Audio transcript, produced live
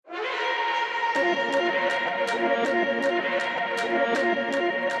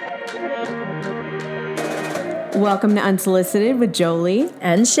Welcome to Unsolicited with Jolie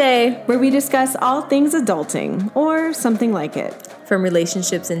and Shay, where we discuss all things adulting or something like it. From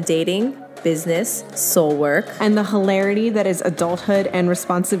relationships and dating, business, soul work, and the hilarity that is adulthood and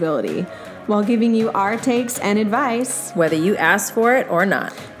responsibility, while giving you our takes and advice, whether you ask for it or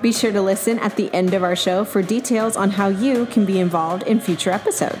not. Be sure to listen at the end of our show for details on how you can be involved in future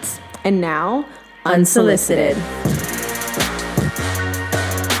episodes. And now, Unsolicited.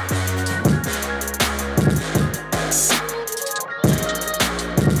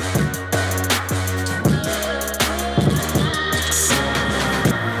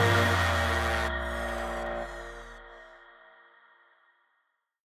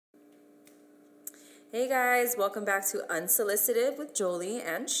 Hey guys, welcome back to Unsolicited with Jolie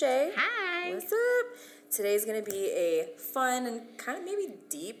and Shay. Hi. What's up? Today's going to be a fun and kind of maybe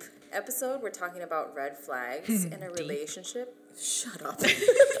deep episode. We're talking about red flags in a relationship. Shut up.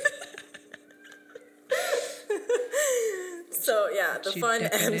 So yeah, the fun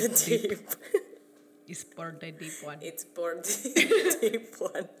and the deep. It's for the deep one. It's for the deep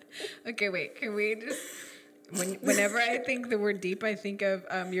one. Okay, wait. Can we just... Whenever I think the word deep, I think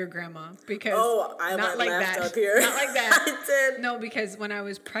of your grandma because I not like that. Up here. Not like that. I did. No, because when I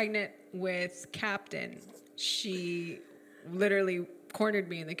was pregnant with Captain, she literally cornered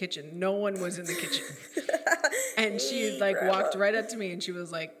me in the kitchen. No one was in the kitchen, and she walked right up to me and she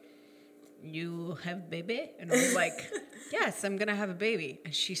was like, "You have baby?" And I was like, "Yes, I'm gonna have a baby."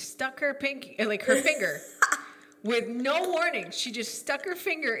 And she stuck her her finger, with no warning. She just stuck her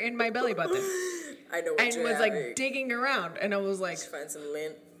finger in my belly button. I know what and was like digging around, and I was like, find some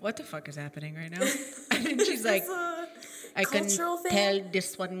lint. What the fuck is happening right now? And then she's like, I can tell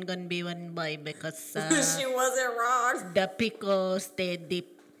this one gonna be one boy because she wasn't wrong. The pico stayed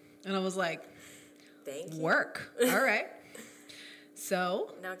deep. And I was like, thank you. Work. All right.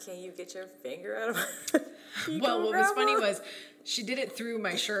 So now can you get your finger out of my Well, what was funny was she did it through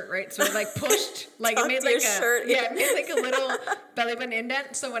my shirt, right? So it pushed, it made it made a little belly button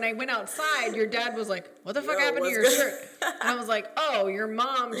indent. So when I went outside, your dad was like, "What the fuck happened to your shirt?" And I was like, "Oh, your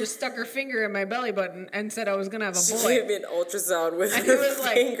mom just stuck her finger in my belly button and said I was gonna have a boy." She gave me an ultrasound with her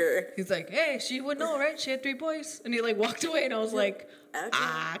finger. He's like, "Hey, she would know, right? She had 3 boys." And he walked away, and I was like,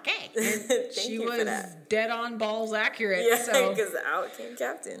 "Okay." And she was dead on balls accurate. Yeah, so because out came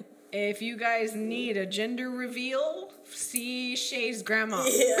Captain. If you guys need a gender reveal, see Shay's grandma.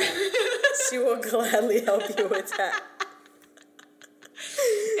 Yeah, she will gladly help you with that.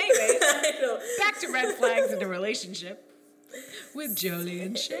 Anyways, back to red flags in a relationship with Jolie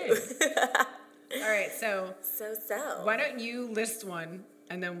and Shay. All right, so why don't you list one,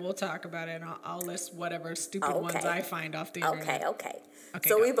 and then we'll talk about it, and I'll list whatever stupid ones I find off the internet. Okay.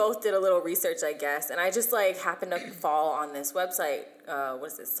 So we both did a little research, I guess, and I just happened to fall on this website.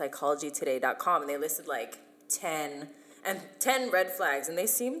 What is it? Psychologytoday.com, and they listed 10 red flags, and they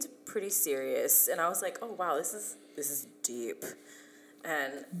seemed pretty serious. And I was like, oh wow, this is deep.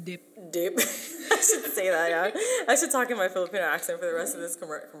 And deep. I should say that. Yeah, I should talk in my Filipino accent for the rest of this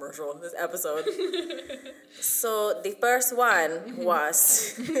this episode. So the first one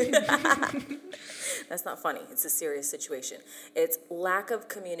was. That's not funny. It's a serious situation. It's lack of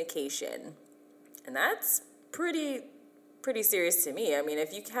communication. And that's pretty serious to me. I mean,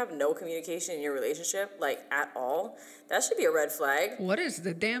 if you have no communication in your relationship, at all, that should be a red flag. What is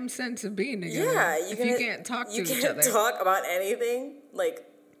the damn sense of being together? Yeah. You can't talk to each other. You can't talk about anything.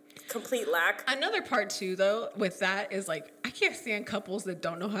 Complete lack. Another part, too, though, with that is, I can't stand couples that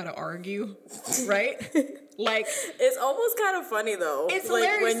don't know how to argue, right? It's almost kind of funny though. It's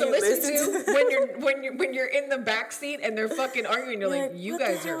hilarious to listen to when you're in the back seat and they're fucking arguing. You're like, you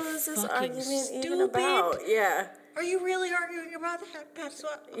guys are fucking stupid. Yeah. Are you really arguing about that? That's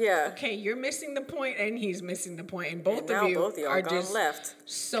what. Yeah. Okay, you're missing the point, and he's missing the point, and both of you are just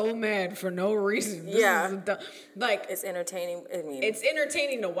so mad for no reason. It's entertaining. I mean, it's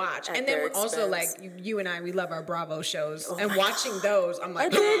entertaining to watch, and then we're also you and I, we love our Bravo shows, and watching those, I'm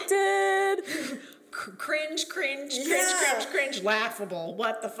like addicted. Cringe, laughable.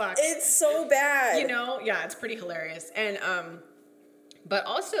 What the fuck? It's so bad. It's pretty hilarious. And but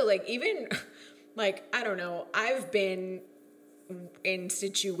also even I don't know, I've been in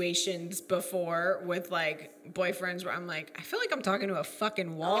situations before with boyfriends where I'm like, I feel like I'm talking to a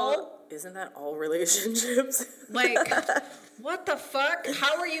fucking wall. Isn't that all relationships? What the fuck?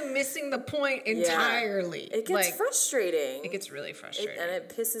 How are you missing the point entirely? It gets frustrating. It gets really frustrating. And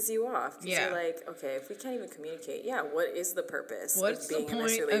it pisses you off. Yeah. You're like, okay, if we can't even communicate, what is the purpose What's of being the point in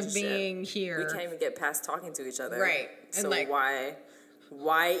this relationship? of being here? We can't even get past talking to each other. Right. So why?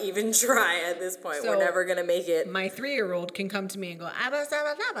 why even try at this point? So, we're never gonna make it. My 3-year-old can come to me and go, "Abba,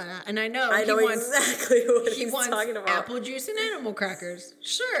 sabba, sabba," and I know exactly what he he's wants talking about. apple juice and animal crackers.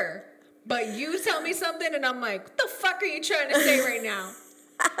 Sure. But you tell me something and I'm like, what the fuck are you trying to say right now?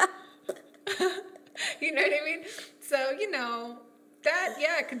 You know what I mean? So, that,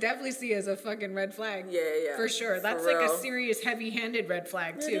 I could definitely see as a fucking red flag. Yeah. For sure. That's like a serious heavy-handed red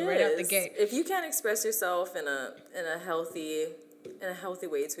flag too, right out the gate. If you can't express yourself in a healthy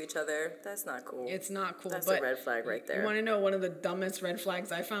way to each other, that's not cool. It's not cool. That's but a red flag right there. You want to know one of the dumbest red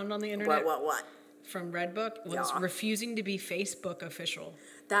flags I found on the internet? What? From Redbook was refusing to be Facebook official.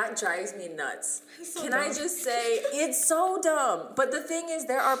 That drives me nuts. So Can dumb. I just say, it's so dumb. But the thing is,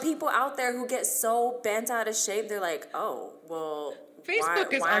 there are people out there who get so bent out of shape. They're like, oh, well,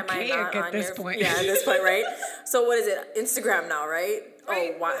 Facebook is why am I archaic not at on this your, point. Yeah, at this point, right? So what is it? Instagram now, right?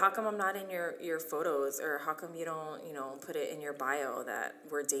 Right. Oh, how come I'm not in your photos? Or how come you don't, put it in your bio that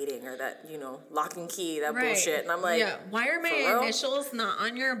we're dating or that, lock and key, that bullshit. And I'm like, why are my initials not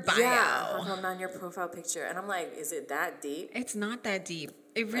on your bio? Yeah, how come I'm not in your profile picture? And I'm like, is it that deep? It's not that deep.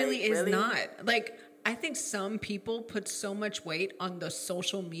 It really is not. Like, I think some people put so much weight on the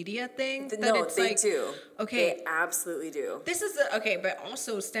social media thing that it's they like, do. Okay, they absolutely do. This is but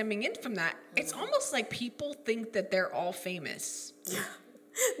also stemming in from that, it's almost like people think that they're all famous. Yeah,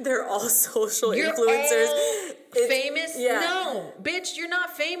 they're all social You're influencers. All famous? Yeah. No, bitch, you're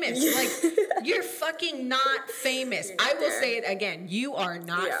not famous. Like, you're fucking not famous. I will say it again. You are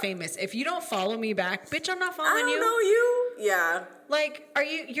not famous. If you don't follow me back, bitch, I'm not following you. I don't know you. Yeah. Like,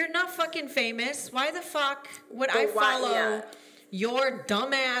 you're not fucking famous. Why the fuck would I follow your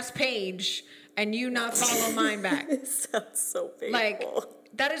dumbass page and you not follow mine back? It sounds so painful. Like,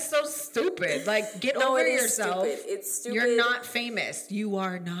 that is so stupid. Like, get over yourself. It's stupid. You're not famous. You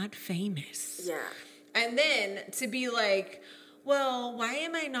are not famous. Yeah. And then to be like, well, why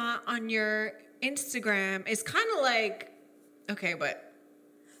am I not on your Instagram? It's kind of like, okay, but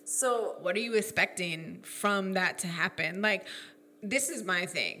so what are you expecting from that to happen? Like, this is my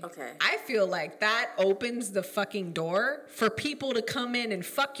thing. Okay. I feel like that opens the fucking door for people to come in and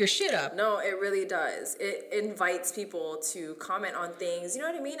fuck your shit up. No, it really does. It invites people to comment on things. You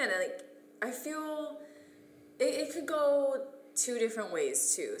know what I mean? And I feel it could go two different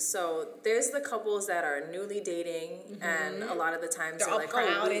ways too. So there's the couples that are newly dating, and a lot of the times They're they're all like,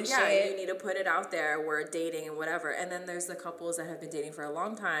 proud oh, and yeah, shit. you need to put it out there. We're dating and whatever. And then there's the couples that have been dating for a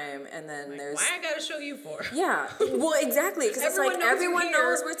long time, and then Like, there's why I gotta show you for? yeah, well, exactly, because it's like everyone we're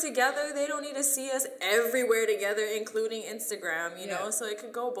knows we're together. They don't need to see us everywhere together, including Instagram. You know, so it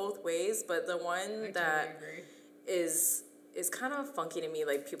could go both ways. But the one that is kind of funky to me,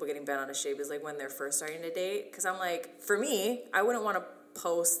 like people getting bent out of shape, is like when they're first starting to date. Because I'm like, for me, I wouldn't want to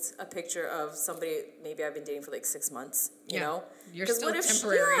post a picture of somebody maybe I've been dating for like 6 months, you know? You're still what if,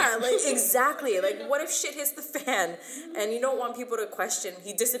 temporary. Yeah, like exactly. Like what if shit hits the fan and you don't want people to question,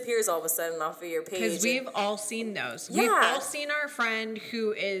 he disappears all of a sudden off of your page. Because we've all seen those. Yeah. We've all seen our friend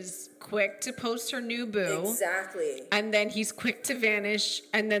who is quick to post her new boo. Exactly. And then he's quick to vanish.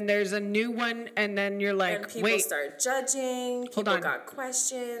 And then there's a new one. And then you're like, and people wait. start judging. Hold people on. got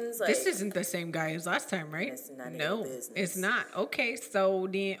questions. Like, This isn't the same guy as last time, right? It's none of No, your business. it's not. Okay, so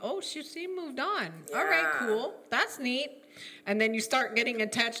she moved on. All right, Yeah. cool. That's neat. And then you start getting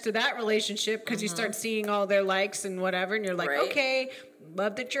attached to that relationship because you start seeing all their likes and whatever, and you're like, Right. okay,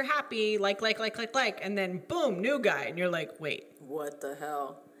 love that you're happy, like, and then boom, new guy, and you're like, wait, what the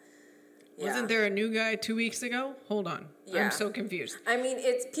hell? wasn't there a new guy 2 weeks ago? Hold on, Yeah. I'm so confused. I mean,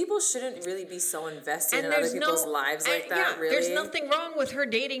 people shouldn't really be so invested And in other there's people's lives like that. Really, there's nothing wrong with her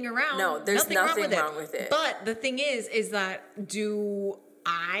dating around. No, there's nothing wrong wrong with it. But the thing is that do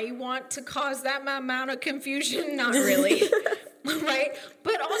I want to cause that amount of confusion? Not really, right?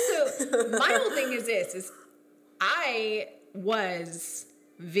 But also, my whole thing is this: is I was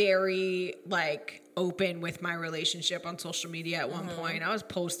very open with my relationship on social media at one point. I was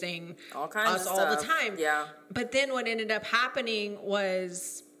posting all kinds of all stuff the time. Yeah. But then what ended up happening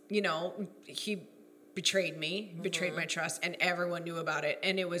was, he betrayed me, betrayed my trust, and everyone knew about it,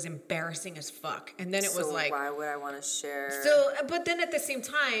 and it was embarrassing as fuck. And then it was like, why would I want to share? So, but then at the same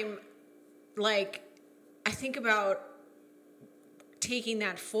time, I think about taking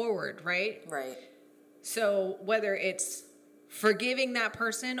that forward, right? Right. So whether it's forgiving that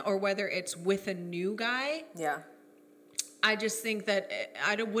person or whether it's with a new guy, Yeah. I just think that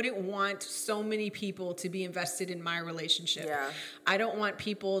I wouldn't want so many people to be invested in my relationship. Yeah. I don't want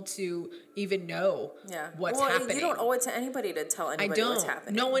people to even know what's happening. You don't owe it to anybody to tell anybody what's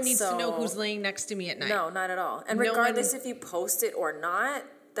happening. No one needs to know who's laying next to me at night. No, not at all. And regardless if you post it or not,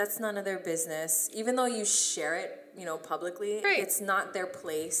 that's none of their business. Even though you share it publicly, Right. it's not their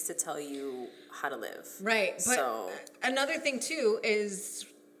place to tell you how to live. Right. But So another thing too is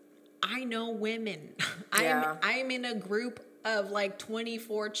I know women. Yeah. I'm in a group of like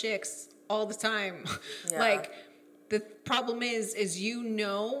 24 chicks all the time. Yeah. Like the problem is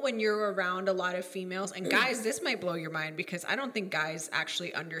when you're around a lot of females and guys, this might blow your mind because I don't think guys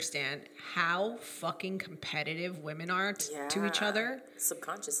actually understand how fucking competitive women are to each Yeah. other.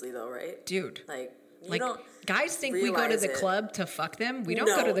 Subconsciously though, right? Dude. Like you Like don't guys think we go to realize the it. club to fuck them. We don't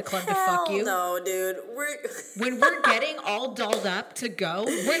go to the club to fuck hell you. No, dude. When we're getting all dolled up to go,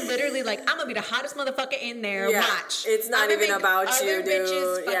 we're literally like, I'm gonna be the hottest motherfucker in there. Yeah, Watch. it's not I'm gonna even make about other you, dude.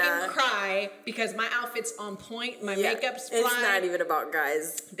 bitches fucking Yeah. cry because my outfit's on point, my Yeah, makeup's fly. It's not even about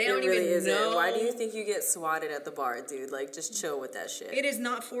guys. They It don't really even isn't. know. Why do you think you get swatted at the bar, dude? Like, just chill with that shit. It is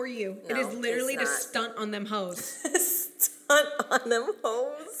not for you. No, it is literally to it's not. stunt on them hoes. Stunt on them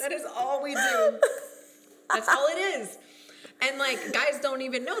hoes. That is all we do. That's all it is. And like guys don't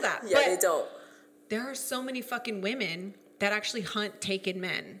even know that. Yeah, but they don't. there are so many fucking women that actually hunt taken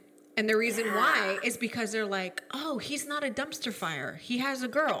men. And the reason Yeah. why is because they're like, oh, he's not a dumpster fire. He has a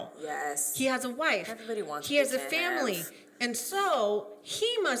girl. Yes. He has a wife. Everybody wants He what has a they family. have. And so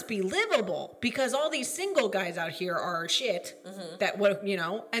he must be livable because all these single guys out here are shit.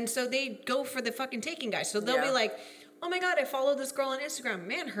 And so they go for the fucking taking guy. So they'll be Yeah. like, oh my God, I follow this girl on Instagram.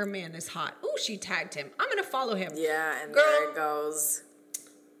 Man, her man is hot. Ooh, she tagged him. I'm going to follow him. Yeah, and Girl, there it goes.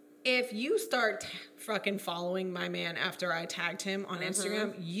 If you start fucking following my man after I tagged him on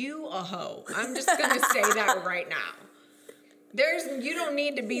Instagram, you a hoe. I'm just going to say that right now. You don't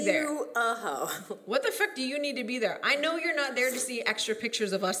need to be there. You a hoe. What the fuck do you need to be there? I know you're not there to see extra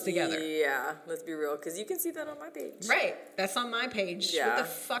pictures of us together. Yeah, let's be real, because you can see that on my page. Right. That's on my page. Yeah. What the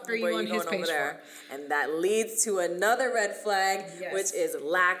fuck are Where you on his going page over for? And that leads to another red flag, Yes. which is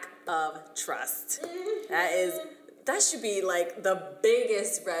lack of trust. That should be like the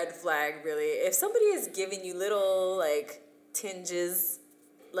biggest red flag, really. If somebody is giving you little like tinges,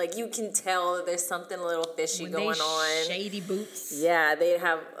 like you can tell that there's something a little fishy When going they on. shady boots. Yeah, they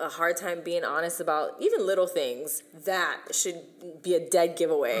have a hard time being honest about even little things. That should be a dead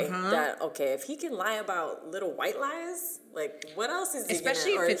giveaway. That, okay, if he can lie about little white lies, like what else is he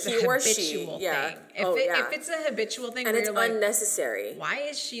Especially gonna, if or it's he a or habitual she? Yeah. thing. If If it's a habitual thing and where it's you're like, unnecessary. why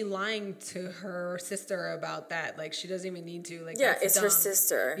is she lying to her sister about that? Like, she doesn't even need to. Like, Yeah, that's it's her dumb.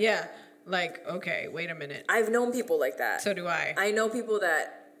 sister. Yeah. Like, okay, wait a minute. I've known people like that. So do I. I know people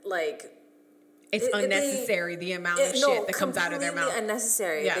that like It's unnecessary, the amount of shit that comes out of their mouth. completely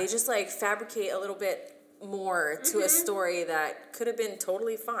unnecessary. Yeah. They just like fabricate a little bit more to a story that could have been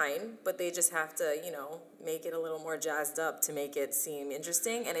totally fine, but they just have to, make it a little more jazzed up to make it seem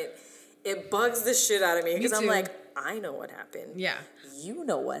interesting, and it bugs the shit out of me because I'm too. like, I know what happened. Yeah. You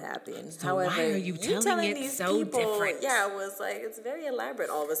know what happened. So However, why are you telling it these so people, different? Yeah, it was like it's very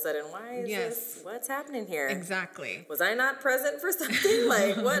elaborate all of a sudden. Why is Yes. this? What's happening here? Exactly. Was I not present for something?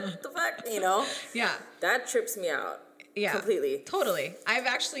 Like, what the fuck? Yeah. That trips me out. Yeah. Completely. Totally. I've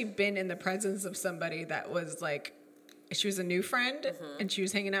actually been in the presence of somebody that was like, she was a new friend and she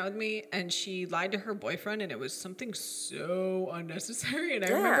was hanging out with me and she lied to her boyfriend and it was something so unnecessary. And I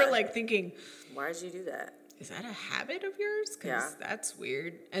remember like thinking, Why did you do that? is that a habit of yours? Because Yeah. that's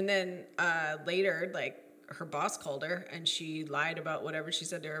weird. And then later, like, her boss called her and she lied about whatever she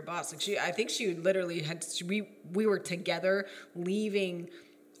said to her boss. Like, I think she literally we were together leaving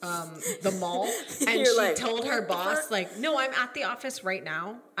the mall, and You're she like, told her "What the boss, fuck?" like, no, I'm at the office right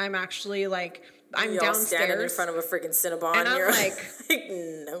now. I'm actually like, I'm Y'all standing in downstairs. front of a freaking Cinnabon. And I'm You're like,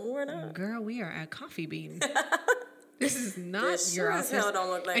 no, we're not. Girl, we are at Coffee Bean. This is not This your sure as office. hell don't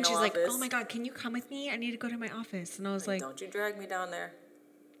look like and no she's like, office. oh my God, can you come with me? I need to go to my office. And I was like, Don't you drag me down there.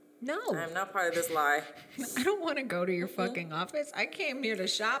 no. I'm not part of this lie. I don't want to go to your fucking office. I came here to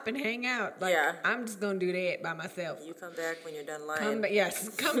shop and hang out. Like, Yeah. I'm just going to do that by myself. You come back when you're done lying.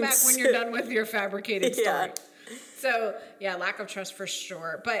 Come back when you're done with your fabricated story. Yeah. So, yeah, lack of trust for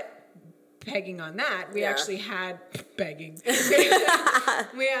sure. But pegging on that, we Yeah. actually had begging.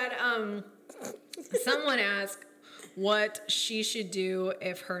 We had someone ask what she should do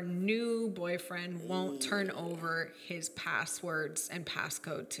if her new boyfriend won't turn over his passwords and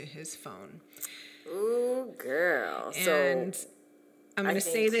passcode to his phone. Ooh, girl. And So, I'm going I to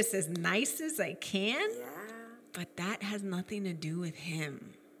say think- this as nice as I can, yeah, but that has nothing to do with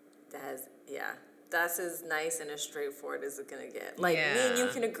him. that's as nice and as straightforward as it's gonna get. Like me and you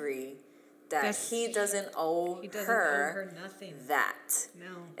Yeah. can agree that That's- he doesn't owe He doesn't her owe her nothing. that.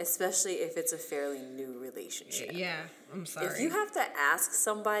 No. especially if it's a fairly new relationship. Yeah, I'm sorry. If you have to ask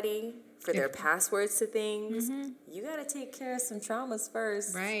somebody for their passwords to things, you got to take care of some traumas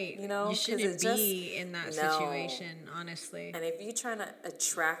first. Right. You know, you shouldn't be in that situation, honestly. And if you're trying to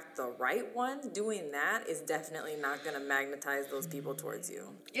attract the right one, doing that is definitely not going to magnetize those people towards you.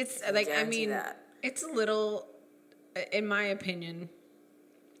 It's like, I mean, it's a little, in my opinion,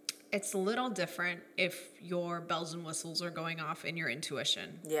 it's a little different if your bells and whistles are going off in your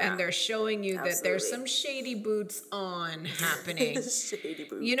intuition. Yeah. And they're showing you that there's some shady boots on happening. Shady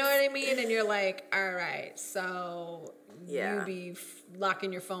boots. You know what I mean? And you're like, all right, so you be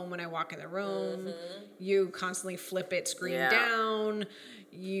locking your phone when I walk in the room. You constantly flip it screen down.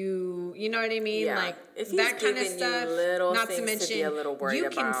 You know what I mean? Yeah. Like if that kind of stuff. Not to mention, you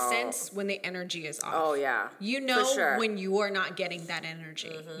can about. sense when the energy is off. Oh yeah, you know when you are not getting that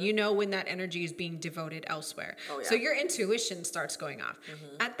energy. You know when that energy is being devoted elsewhere. Oh, yeah. So your intuition starts going off.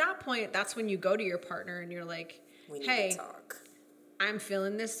 At that point, that's when you go to your partner and you're like, we need "Hey, to talk. I'm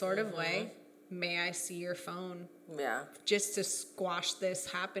feeling this sort of way. May I see your phone? Yeah, just to squash this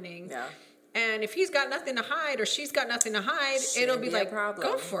happening." Yeah. And if he's got nothing to hide or she's got nothing to hide, it'll be like,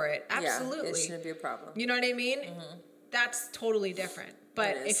 go for it. Absolutely. Yeah, it shouldn't be a problem. You know what I mean? That's totally different.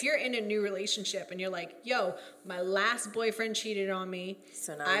 But if you're in a new relationship and you're like, yo, my last boyfriend cheated on me.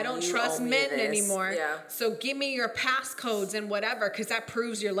 So now I don't trust men anymore. Yeah. So give me your passcodes and whatever, because that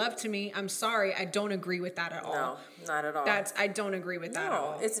proves your love to me. I'm sorry. I don't agree with that at all. No, not at all. I don't agree with that at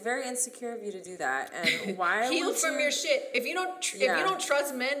all. It's very insecure of you to do that. And why heal from your shit. If you don't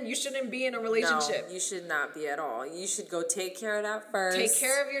trust men, you shouldn't be in a relationship. No, you should not be at all. You should go take care of that first. Take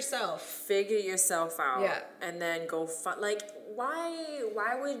care of yourself. Figure yourself out. Yeah. And then go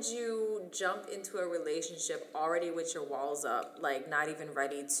why would you jump into a relationship already with your walls up, like not even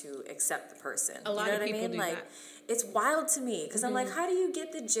ready to accept the person? A lot of people do that. It's wild to me because I'm like, how do you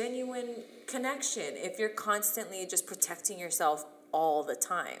get the genuine connection if you're constantly just protecting yourself all the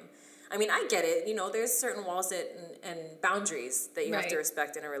time? I mean, I get it. You know, there's certain walls and boundaries that you have to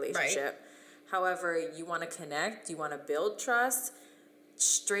respect in a relationship. Right. However, you want to connect, you want to build trust.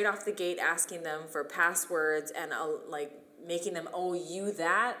 Straight off the gate, asking them for passwords and making them owe you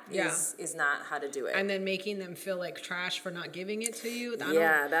that is not how to do it. And then making them feel like trash for not giving it to you.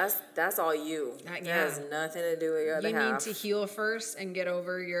 That's all you. That has nothing to do with your other half. You need to heal first and get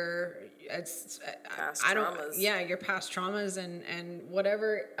over your past traumas. Your past traumas and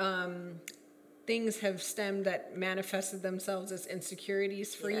whatever things have stemmed that manifested themselves as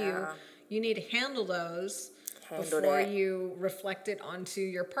insecurities for you. You need to handle those. Before you reflect it onto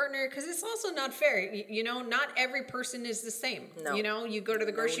your partner, because it's also not fair. You know, not every person is the same. No. You know, you go to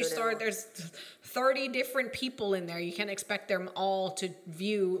the grocery store, there's 30 different people in there. You can't expect them all to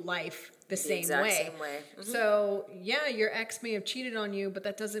view life the same way. So, your ex may have cheated on you, but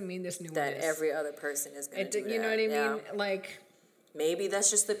that doesn't mean this new one is. That every other person is going to do that. You know what I mean? Like... Maybe that's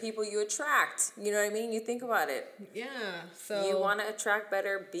just the people you attract. You know what I mean? You think about it. Yeah. So you want to attract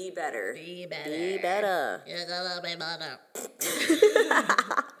better, be better. Be better. Be better. You gotta be better.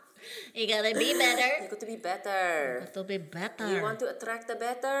 You gotta be better. You got to be better. You got to be better. You want to attract the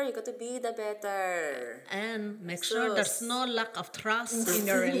better, you got to be the better. And make sure there's no lack of trust in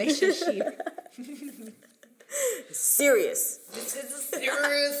your relationship. Serious. This is a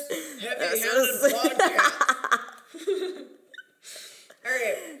serious, heavy-handed podcast. All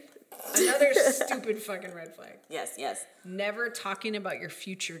right. Another stupid fucking red flag. Yes. Never talking about your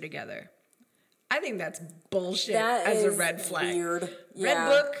future together. I think that's bullshit as a red flag. Weird. Red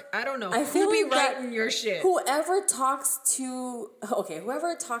book, I don't know. Who be writing your shit? Whoever talks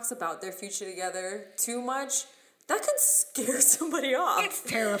about their future together too much, that could scare somebody off. It's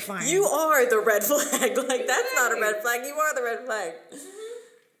terrifying. You are the red flag. Like, that's not a red flag. You are the red flag.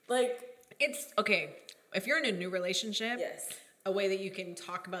 Like, it's okay. If you're in a new relationship, a way that you can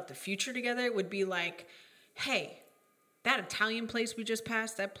talk about the future together would be like, hey, that Italian place we just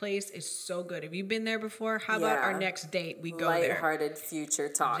passed, that place is so good. Have you been there before? How about our next date? We go there. Lighthearted future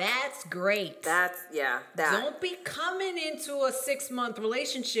talk. That's great. That. Don't be coming into a 6-month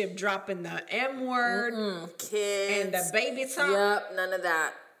relationship dropping the M word. Kids. And the baby talk. Yep, none of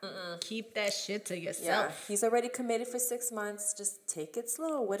that. Keep that shit to yourself. Yeah, he's already committed for 6 months. Just take it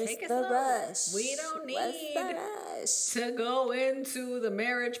slow. What is the rush? We don't need to go into the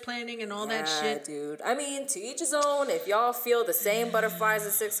marriage planning and all that shit. Dude. I mean, to each his own. If y'all feel the same butterflies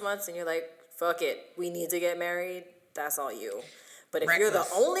in 6 months and you're like, fuck it, we need to get married, that's all you. But if you're the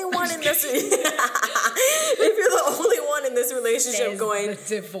only one in this, relationship going the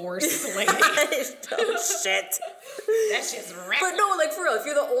divorce lady, shit. That shit's wrecked. But no, like for real, if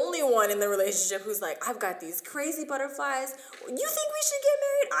you're the only one in the relationship who's like, I've got these crazy butterflies, you think we should get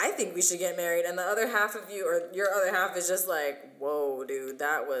married? I think we should get married. And the other half of you, or your other half, is just like, whoa, dude,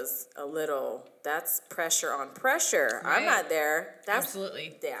 that's pressure on pressure. Right. I'm not there.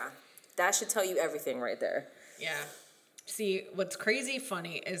 Absolutely. Yeah. That should tell you everything right there. Yeah. See, what's crazy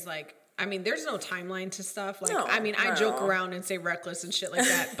funny is like, I mean, there's no timeline to stuff. Like, No, I mean, I not joke at all. around and say reckless and shit like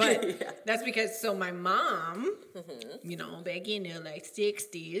that. But Yeah. that's because, so my mom, you know, back in the like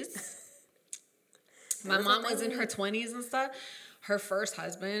 60s, my mom was in her 20s and stuff. Her first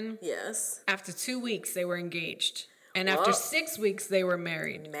husband, Yes. after 2 weeks, they were engaged. And after 6 weeks, they were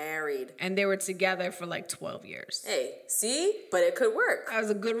married. And they were together for like 12 years. Hey, see? But it could work. That was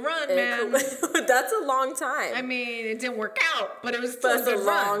a good run, man. That's a long time. I mean, it didn't work out, but it was still That's a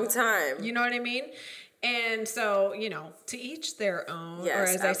long time. You know what I mean? And so, you know, to each their own, Yes, or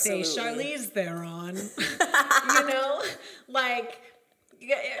as absolutely. I say, Charlize thereon. You know, like,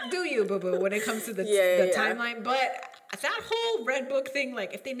 do you, boo-boo, when it comes to the timeline. But that whole red book thing,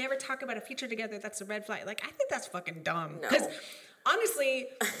 like, if they never talk about a future together, that's a red flag. Like, I think that's fucking dumb. No. Because honestly,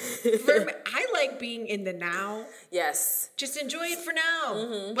 for me, I like being in the now. Yes. Just enjoy it for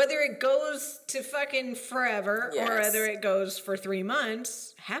now. Whether it goes to fucking forever or whether it goes for 3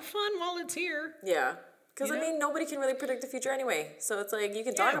 months, have fun while it's here. Yeah. Because, You I know? mean, nobody can really predict the future anyway. So it's like, you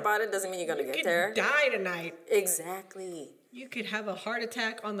can talk about it, doesn't mean you're going to get there. Die tonight. Exactly. You could have a heart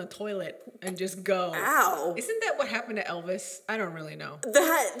attack on the toilet and just go. Ow. Isn't that what happened to Elvis? I don't really know.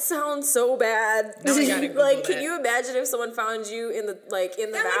 That sounds so bad. Now I gotta Google like, can that. you imagine if someone found you in the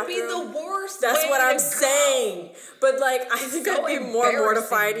bathroom? That would be the worst. That's way what I'm to saying. go. But like, I think So I'd be more embarrassing.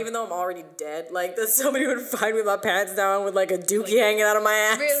 mortified, even though I'm already dead. Like that somebody would find me with my pants down with like a dookie hanging out of my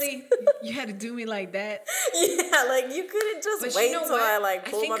ass. Really? You had to do me like that? Yeah, like you couldn't just But wait you know till what? I like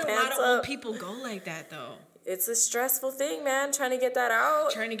pull my I think a pants lot of old up. people go like that though. It's a stressful thing, man. Trying to get that out.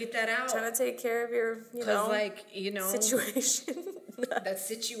 Trying to get that out. Trying to take care of your, you know, like, you know, situation. that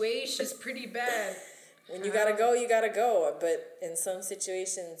situation is pretty bad. When you gotta go, you gotta go. But in some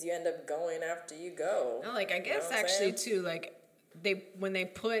situations, you end up going after you go. No, like I guess what I'm actually saying? too, like when they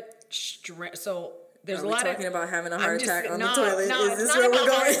put so there's Are a we lot talking of about having a heart attack on the no, toilet? No, Is it's this not where about we're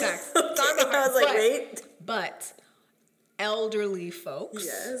going? heart attacks. It's not about I was like, but, wait. But elderly folks,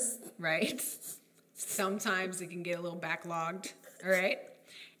 Yes. right? Sometimes it can get a little backlogged, all right?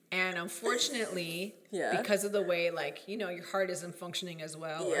 And unfortunately, because of the way, like, you know, your heart isn't functioning as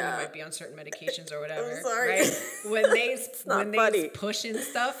well, or you might be on certain medications or whatever, I'm sorry. right? When they pushing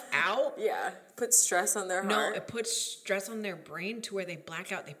stuff out, Put stress on their heart. no, it puts stress on their brain to where they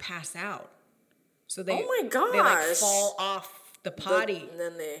black out, they pass out. So they, Oh my they like gosh. fall off the potty. And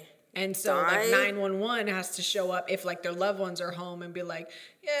then they And so die? like 911 has to show up if like their loved ones are home and be like,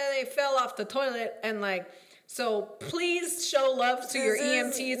 yeah, they fell off the toilet. And like, so please show love to your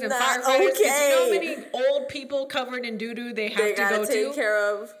This is EMTs and not firefighters. Because you know how okay. many old people covered in doo-doo they have they to gotta go take to?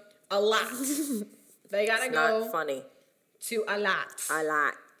 care of. A lot. They gotta It's go not funny. to a lot A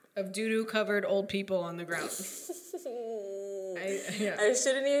lot. of doo-doo covered old people on the ground. I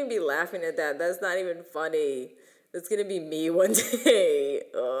shouldn't even be laughing at that. That's not even funny. It's gonna be me one day.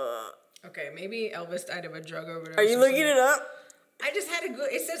 Ugh. Okay, maybe Elvis died of a drug overdose. Are you looking it up? I just had a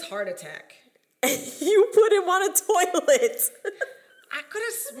good. It says heart attack. You put him on a toilet. I could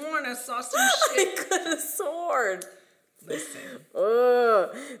have sworn I saw some I shit. could have sworn. Listen,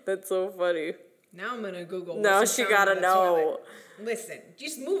 Ugh, that's so funny. now I'm gonna Google. Now what's she the sound gotta of the know. toilet. Listen,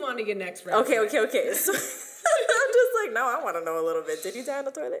 just move on to your next red Okay. flag. So I'm just like, no, I want to know a little bit. Did you die on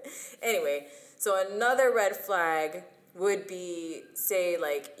the toilet? Anyway, so another red flag would be, say,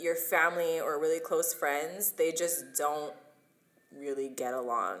 like your family or really close friends, they just don't really get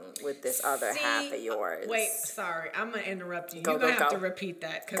along with this other half of yours. Wait, sorry, I'm gonna interrupt you. Go, You're gonna go, have go. to repeat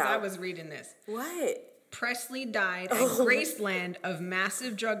that because Go. I was reading this. What? Presley died at Graceland of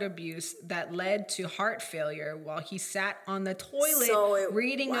massive drug abuse that led to heart failure while he sat on the toilet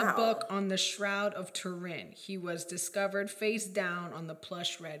reading a book on the Shroud of Turin. He was discovered face down on the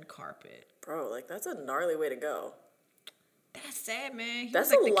plush red carpet. Bro, like that's a gnarly way to go. That's sad, man. He That's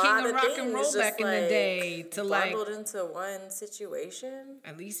was like a the lot king of of rock things and roll just, back in the like, day. To like, bundled into one situation.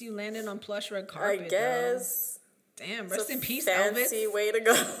 at least you landed on plush red carpet. I guess. Though. Damn, It's rest a in peace, fancy Elvis. way to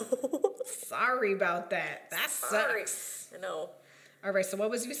go. Sorry about that. That Sorry. sucks. I know. All right, so what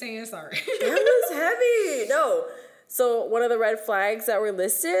was you saying? Sorry. That was heavy. No. So one of the red flags that were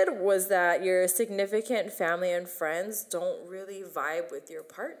listed was that your significant family and friends don't really vibe with your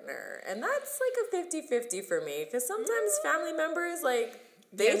partner. And that's like a 50-50 for me. Because sometimes family members, like,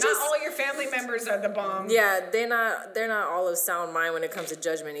 they not all your family members are the bomb. Yeah, they're not all of sound mind when it comes to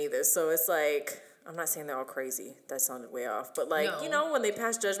judgment either. So it's like, I'm not saying they're all crazy. That sounded way off. But like, No. you know, when they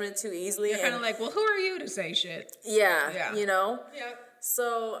pass judgment too easily. You're kind of like, well, who are you to say shit? Yeah, you know? Yeah.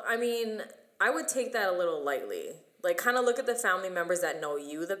 So, I mean, I would take that a little lightly. Like, kind of look at the family members that know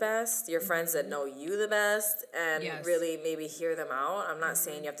you the best, your friends that know you the best, and really maybe hear them out. I'm not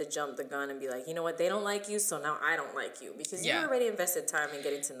saying you have to jump the gun and be like, you know what, they don't like you, so now I don't like you. Because you already invested time in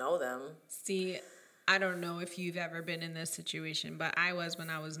getting to know them. See, I don't know if you've ever been in this situation, but I was when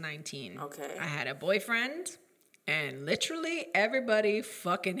I was 19. Okay. I had a boyfriend, and literally everybody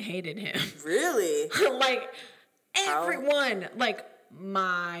fucking hated him. Really? Like, everyone. Like,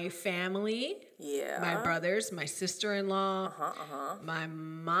 my family, my brothers, my sister-in-law, my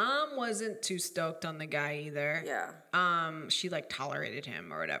mom wasn't too stoked on the guy either. Yeah. She like tolerated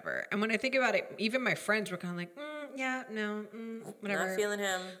him or whatever. And when I think about it, even my friends were kind of like, whatever. Not feeling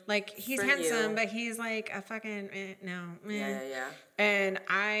him. Like, he's handsome, but he's like a fucking no. Yeah. And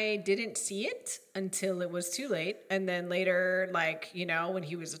I didn't see it until it was too late. And then later, like, you know, when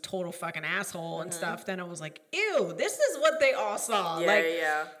he was a total fucking asshole and stuff, then I was like, ew, this is what they all saw.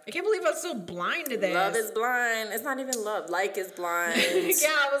 I can't believe I was so blind to this. Love is blind. It's not even love. Like is blind.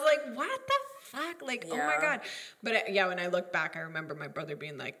 I was like, what the fuck? Like, oh my God. But when I look back, I remember my brother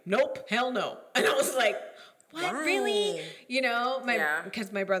being like, nope, hell no. And I was like, what? Why? Really? You know,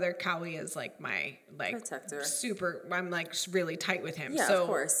 because my brother Cowie is like my protector. Super. I'm like really tight with him. Yeah, so of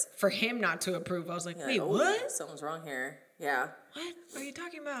course. For him not to approve, I was like, wait, what? Something's wrong here. Yeah. What are you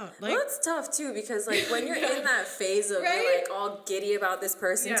talking about? Like, well, it's tough too because like when you're in that phase of you're like all giddy about this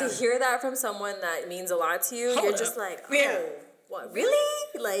person, to hear that from someone that means a lot to you, you're just like, what?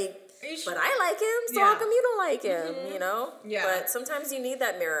 Really? Like. But I like him, so how come you don't like him, you know? Yeah. But sometimes you need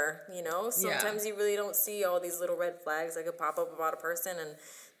that mirror, you know? Sometimes you really don't see all these little red flags that could pop up about a person, and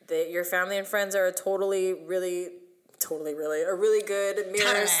your family and friends are a really good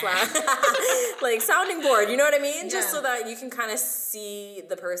mirror like sounding board, you know what I mean? Just so that you can kind of see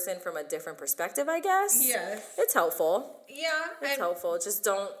the person from a different perspective, I guess. Yes. It's helpful. Yeah. It's helpful. Just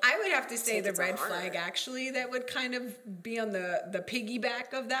don't. I would have to say the red flag actually that would kind of be on the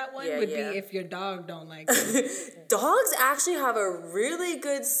piggyback of that one would be if your dog don't like you. Dogs actually have a really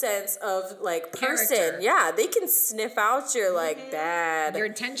good sense of like person. Character. Yeah, they can sniff out your like bad. Your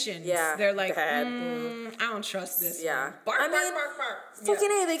intentions. Yeah. They're like, bad. I don't trust this. Yeah. Bark, I mean, bark, bark.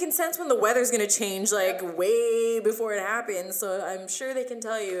 Fucking A, they can sense when the weather's gonna change like way before it happens. So I'm sure they can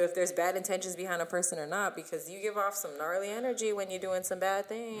tell you if there's bad intentions behind a person or not because you give off some gnarly energy when you're doing some bad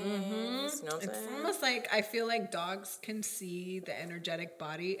things. You know what I'm saying? It's almost like I feel like dogs can see the energetic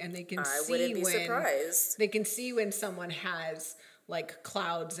body and they can see wouldn't be surprised. They can see when someone has like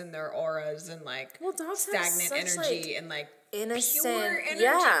clouds in their auras and like dogs stagnant energy and like innocent pure energy.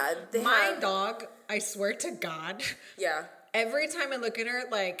 Yeah. My dog, I swear to God. Yeah. Every time I look at her,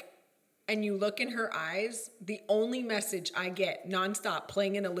 like, and you look in her eyes, the only message I get nonstop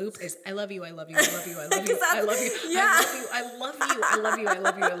playing in a loop is I love you, I love you, I love you, I love you, I love you, I love you, I love you, I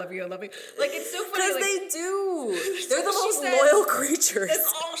love you, I love you, I love you. Like, it's so funny. Because like, they do. They're the most loyal creatures.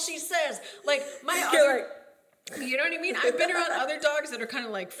 That's all she says. Like, you know what I mean? I've been around other dogs that are kind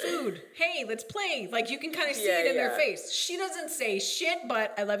of like, food, hey, let's play. Like, you can kind of see it in their face. She doesn't say shit,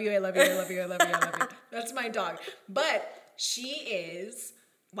 but I love you, I love you, I love you, I love you, I love you. That's my dog. But she is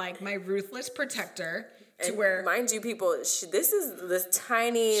like my ruthless protector to where, mind you, people, this is this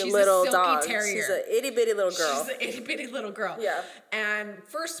tiny little dog. Terrier. She's an itty bitty little girl. She's an itty bitty little girl. Yeah. And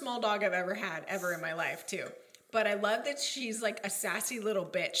first small dog I've ever had ever in my life too. But I love that she's like a sassy little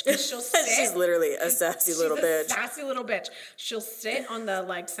bitch because she'll sit. She's literally a sassy little bitch. Sassy little bitch. She'll sit on the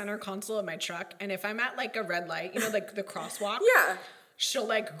like center console of my truck, and if I'm at like a red light, you know, like the crosswalk. Yeah. She'll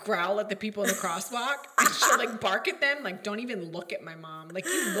like growl at the people in the crosswalk and she'll like bark at them. Like, don't even look at my mom. Like,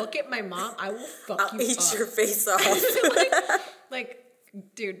 you look at my mom, I will fuck you up. I'll eat your face off. like,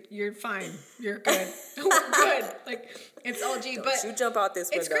 dude, you're fine. You're good. We're good. Like, it's all G. But you jump out this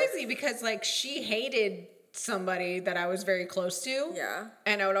window. It's crazy because like she hated somebody that I was very close to. Yeah.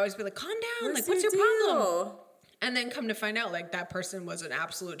 And I would always be like, calm down. Like, what's your problem? And then come to find out, like, that person was an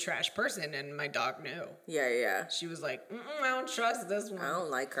absolute trash person, and my dog knew. Yeah. She was like, I don't trust this one. I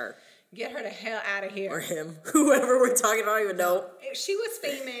don't like her. Get her the hell out of here. Or him. Whoever we're talking about, I don't even know. She was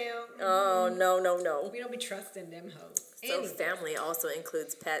female. Oh, no. We don't be trusting them hoes. So anyway. Family also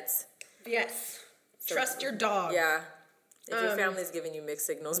includes pets. Yes. So, trust your dog. Yeah. If your family's giving you mixed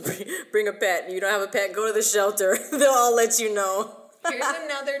signals, bring a pet. You don't have a pet, go to the shelter. They'll all let you know. Here's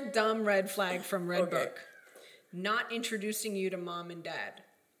another dumb red flag from Redbook. Not introducing you to mom and dad.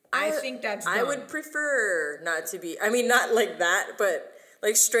 I think that's dumb. I would prefer not to be, I mean, not like that, but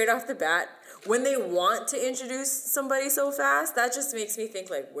like straight off the bat, when they want to introduce somebody so fast, that just makes me think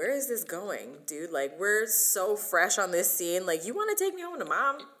like, where is this going, dude? Like, we're so fresh on this scene. Like, you want to take me home to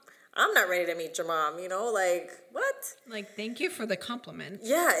mom? I'm not ready to meet your mom, you know? Like, what? Like, thank you for the compliment.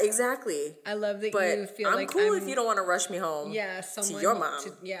 Yeah, exactly. I love that But you feel I'm like cool if you don't want to rush me home. Yeah, someone to your mom.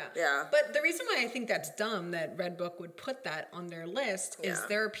 Yeah. Yeah. But the reason why I think that's dumb that Redbook would put that on their list is Yeah.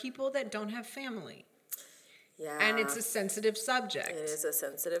 there are people that don't have family. Yeah. And it's a sensitive subject. It is a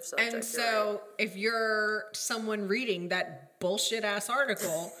sensitive subject. And so if you're someone reading that bullshit ass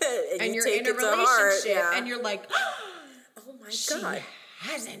article and you're in a relationship and you're like, oh my God. She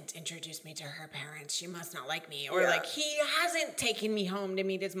hasn't introduced me to her parents. She must not like me. Or Yeah. like, he hasn't taken me home to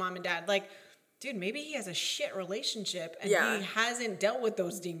meet his mom and dad. Like, dude, maybe he has a shit relationship and Yeah. he hasn't dealt with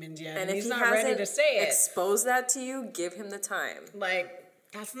those demons yet. And if he's he not ready hasn't to say it. expose that to you, give him the time. Like,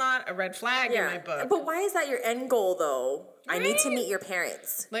 that's not a red flag in my book. But why is that your end goal, though? I need to Right? meet your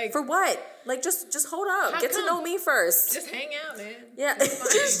parents. Like, for what? Like, just hold up. How Get to come? know me first. Just hang out, man. Yeah, It's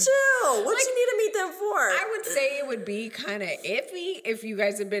fine. just chill. What Like, you need to meet them for? I would say it would be kind of iffy if you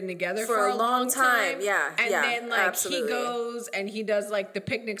guys have been together For for a long time. Yeah, And yeah, then, like, absolutely. he goes and he does, like, the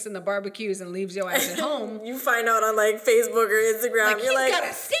picnics and the barbecues and leaves your ass at home. You find out on, like, Facebook or Instagram. Like, You're he's like, got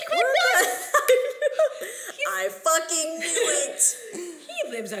a secret what life. the- I fucking knew it.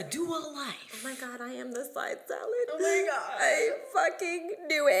 He lives a dual life. Oh my God, I am the side salad. Oh my God. I fucking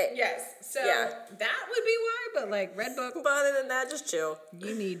knew it. Yes. So Yeah. that would be why, but, like, Redbook, But other than that, just chill.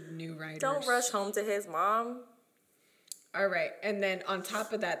 you need new writers. Don't rush home to his mom. All right. And then on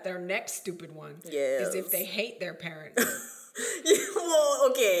top of that, their next stupid one Yes. is if they hate their parents. Yeah, well,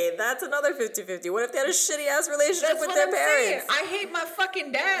 okay, that's another 50-50. What if they had a shitty ass relationship That's with what their I'm parents? saying. I hate my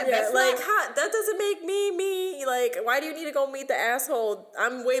fucking dad. Yeah, That's like, not, that doesn't make me me. Like, why do you need to go meet the asshole?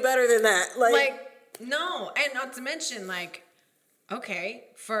 I'm way better than that. like, no. And not to mention, like, okay,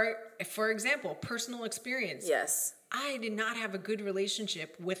 for example, personal experience. yes. I did not have a good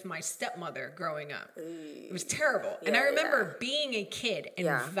relationship with my stepmother growing up. It was terrible. And I Yeah, remember being a kid and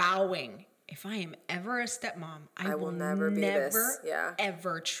Yeah. vowing, if I am ever a stepmom, I will never be this. Yeah.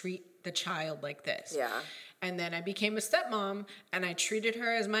 ever treat the child like this. Yeah. And then I became a stepmom and I treated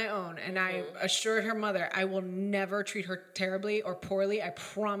her as my own. And I assured her mother, I will never treat her terribly or poorly. I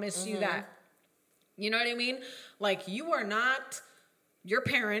promise you that. You know what I mean? Like, you are not your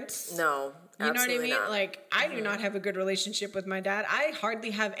parents. No. You know what I mean? Not. Like, I do not have a good relationship with my dad. I hardly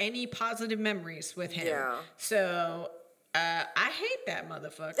have any positive memories with him. Yeah. So, I hate that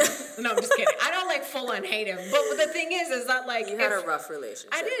motherfucker. No, I'm just kidding. I don't, like, full on hate him. But the thing is that, like, You had a rough relationship.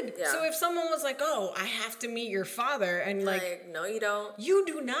 I did. Yeah. So if someone was like, oh, I have to meet your father, and, like, no, you don't. you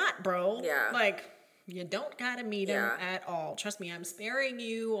do not, bro. Yeah. Like, you don't gotta meet him Yeah. at all. Trust me, I'm sparing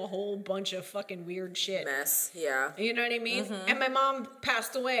you a whole bunch of fucking weird shit. Mess. Yeah. You know what I mean? And my mom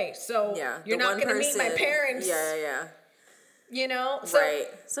passed away, so Yeah. you're the not one gonna meet my person- parents. Yeah. You know? So Right.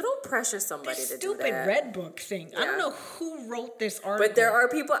 So don't pressure somebody this to do stupid that. Red Book thing. I Yeah. don't know who wrote this article. But there are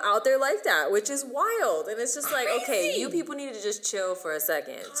people out there like that, which is wild. And it's just like, okay, Crazy. you people need to just chill for a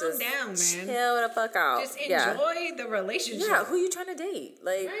second. Calm Just down, man. chill the fuck out. Just Yeah. enjoy the relationship. Yeah, who you trying to date?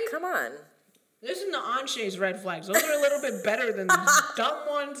 Like, Right? come on. Listen to Anshe's red flags. Those are a little bit better than the dumb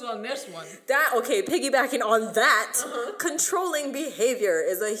ones on this one. Piggybacking on that, Uh-huh. controlling behavior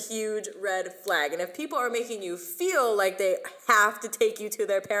is a huge red flag. And if people are making you feel like they have to take you to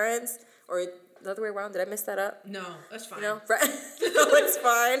their parents, or the other way around, did I mess that up? No, that's fine. No, right? No, it's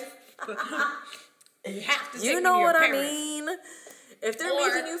fine. You have to take You them know to your what I parents. mean? If they're Or-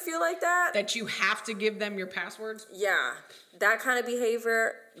 making you feel like that, That you have to give them your passwords. yeah, that kind of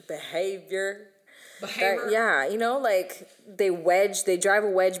behavior. Behavior. Yeah, you know, like they drive a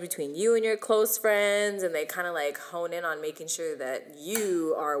wedge between you and your close friends, and they kind of like hone in on making sure that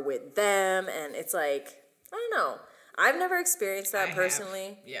you are with them, and it's like, I don't know. I've never experienced that I have.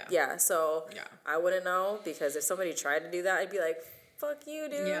 personally. Yeah. Yeah, so Yeah. I wouldn't know, because if somebody tried to do that, I'd be like, fuck you,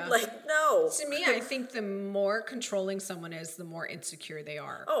 dude. Yeah. Like, no. To me, I think the more controlling someone is, the more insecure they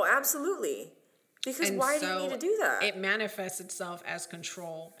are. Oh, absolutely. Because And why do so you need to do that? It manifests itself as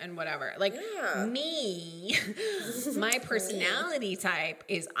control and whatever. Like Yeah. me, my personality type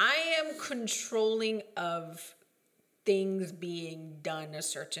is I am controlling of things being done a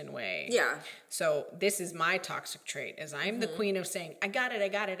certain way. Yeah. So this is my toxic trait is I'm the queen of saying, I got it, I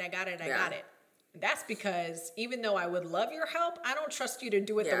got it, I got it, I Yeah. got it. That's because even though I would love your help, I don't trust you to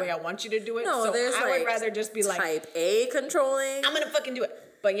do it Yeah. the way I want you to do it. No, so there's I like would rather just be like, type A controlling. I'm gonna fucking do it.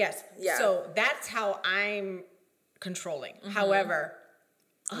 But yes, Yeah. so that's how I'm controlling. However,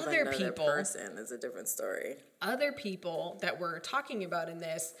 other Another people person is a different story. that we're talking about in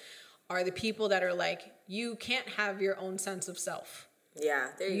this are the people that are like, you can't have your own sense of self. Yeah,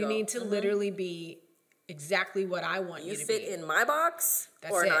 there you You go. need to literally be exactly what I want you, You to fit be. in my box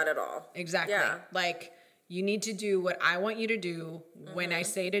That's or it. not at all. Exactly. Yeah. Like You need to do what I want you to do when I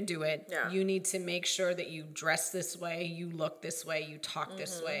say to do it. Yeah. You need to make sure that you dress this way, you look this way, you talk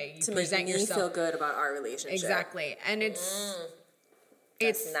this way, you To present make me yourself. feel good about our relationship. Exactly. And it's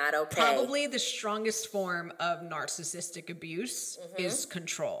not okay. Probably the strongest form of narcissistic abuse is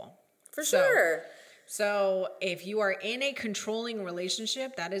control. For sure. So if you are in a controlling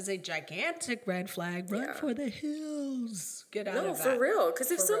relationship, that is a gigantic red flag. Run for the hills. Get out of that. No, for real.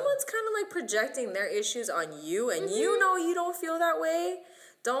 Because if someone's kind of like projecting their issues on you and you know you don't feel that way,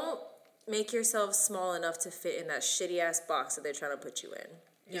 don't make yourself small enough to fit in that shitty ass box that they're trying to put you in.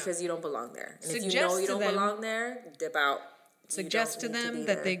 Because you don't belong there. And if you know you don't belong there, dip out. Suggest to them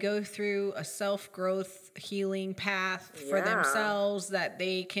that they go through a self-growth healing path for themselves, that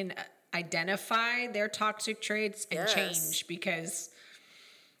they can identify their toxic traits and change, because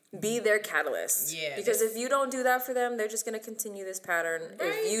be their catalyst. Yeah. Because if you don't do that for them, they're just going to continue this pattern.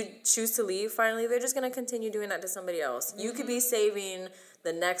 Right. If you choose to leave finally, they're just going to continue doing that to somebody else. You could be saving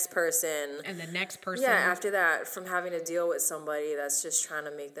the next person. And the next person. Yeah, after that, from having to deal with somebody that's just trying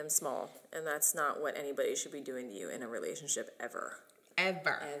to make them small. And that's not what anybody should be doing to you in a relationship ever.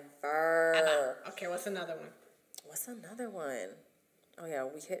 Ever. Okay, what's another one? Oh, yeah,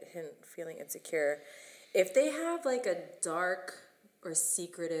 we hit him feeling insecure. If they have, like, a dark or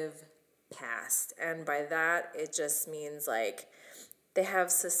secretive past, and by that, it just means, like, they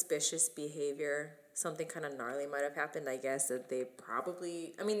have suspicious behavior. Something kind of gnarly might have happened, I guess, that they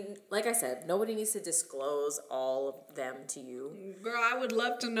probably... I mean, like I said, nobody needs to disclose all of them to you. Girl, I would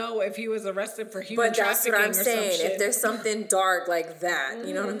love to know if he was arrested for human trafficking. But that's what I'm saying. If there's something dark like that,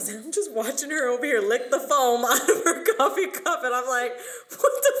 you know what I'm saying? I'm just watching her over here lick the foam out of her coffee cup, and I'm like,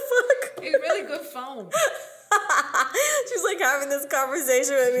 what the fuck? It's really good foam. She's like having this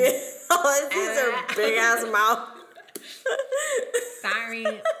conversation with me. All I see is her big ass mouth. Sorry.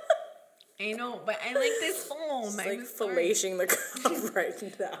 I know, but I like this foam. She's like fellation the cup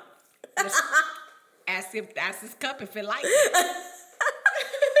right now. Ask this cup if it likes it.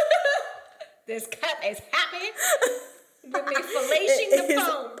 This cup is happy with me fellation the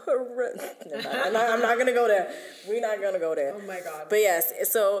foam. I'm not going to go there. We're not going to go there. Oh, my God. But yes,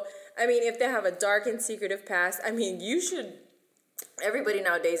 so, I mean, if they have a dark and secretive past, I mean, you should... Everybody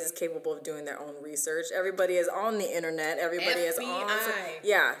nowadays is capable of doing their own research. Everybody is on the internet. Everybody FBI. is on...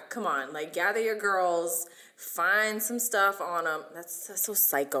 Yeah, come on. Like, gather your girls. Find some stuff on them. That's so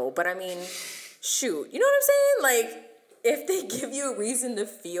psycho. But, I mean, shoot. You know what I'm saying? Like, if they give you a reason to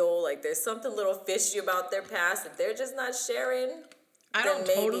feel like there's something a little fishy about their past that they're just not sharing... I don't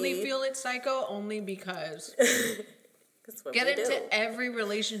totally feel it's psycho, only because... Get into every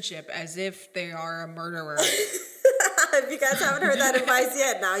relationship as if they are a murderer. If you guys haven't heard that advice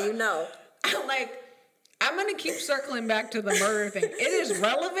yet, now you know. I'm going to keep circling back to the murder thing. It is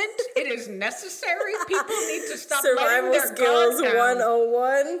relevant. It is necessary. People need to stop letting their Survival skills guard down.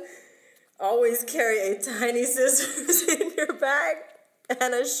 101. Always carry a tiny scissors in your bag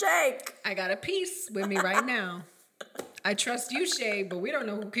and a shank. I got a piece with me right now. I trust you, Shay, but we don't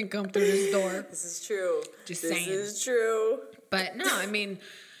know who can come through this door. This is true. Just saying. This is true. But no, I mean,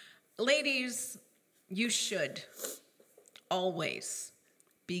 ladies, you should always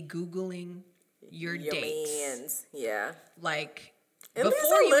be Googling your dates. Mans. Yeah. Like,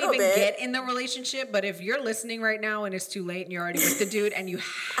 before you even get in the relationship, but if you're listening right now and it's too late and you're already with the dude and you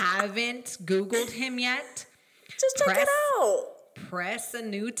haven't Googled him yet, just check it out. Press a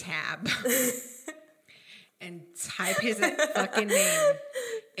new tab. And type his fucking name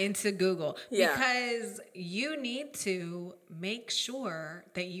into Google. Yeah. Because you need to make sure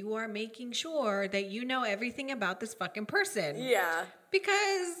that you are making sure that you know everything about this fucking person. Yeah.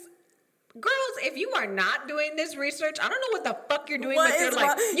 Because... girls, if you are not doing this research, I don't know what the fuck you're doing with your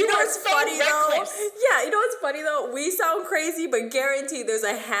life. You know what's funny reckless. Though? Yeah, you know what's funny though? We sound crazy, but guaranteed there's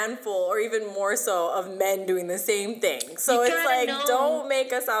a handful or even more so of men doing the same thing. So it's like, don't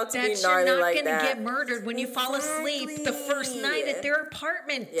make us out to be gnarly like that. You're not going to get murdered when you fall asleep the first night at their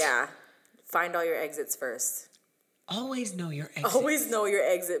apartment. Yeah. Find all your exits first. Always know your exit. Always know your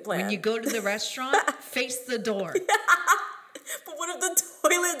exit plan. When you go to the restaurant, face the door. But what if the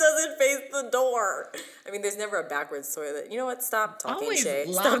toilet doesn't face the door? I mean, there's never a backwards toilet. You know what? Stop talking, always Shay.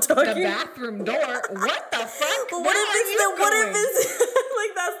 Lock Stop talking. The bathroom door. What the fuck? But what if it's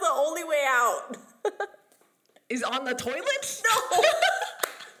like that's the only way out? Is on the toilet? No.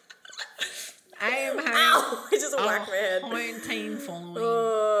 I am having I just whacked my head. Quarantine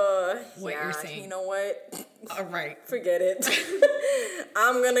following what you're saying. You know what? All right. Forget it.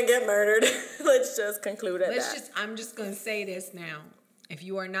 I'm going to get murdered. Let's just conclude at that. I'm just going to say this now. If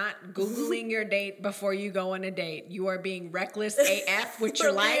you are not Googling your date before you go on a date, you are being reckless AF with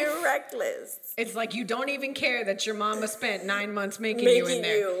your life. You're reckless. It's like you don't even care that your mama spent 9 months making you in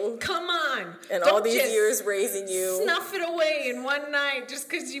there. Come on. And don't all these just years raising you. Snuff it away in one night just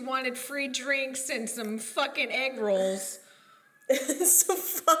because you wanted free drinks and some fucking egg rolls. Some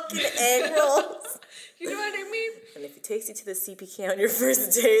fucking egg rolls. You know what I mean? And if he takes you to the CPK on your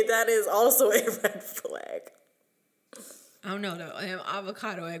first date, that is also a red flag. I don't know though.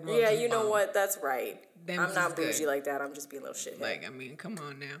 Avocado egg rolls. Yeah, you know what? That's right. Them's I'm not is good. bougie like that. I'm just being a little shit. Like, I mean, come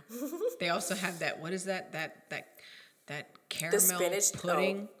on now. They also have that. What is that? That caramel The spinach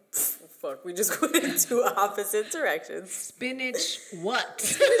pudding. Oh, fuck, we just went in two opposite directions. Spinach what?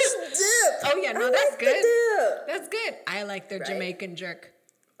 Spinach dip. Oh yeah, no, I that's like good. the dip. That's good. I like their Right? Jamaican jerk.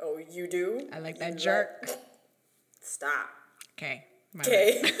 Oh, you do? I like that jerk. Stop. Okay.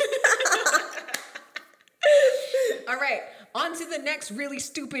 Okay. All right. On to the next really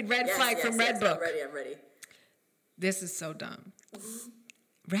stupid red flag from Redbook. I'm ready. This is so dumb.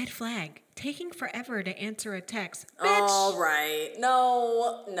 Red flag. Taking forever to answer a text. Bitch. All right.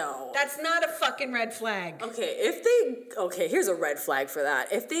 No. That's not a fucking red flag. Okay, here's a red flag for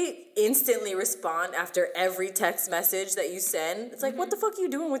that. If they instantly respond after every text message that you send, it's like, what the fuck are you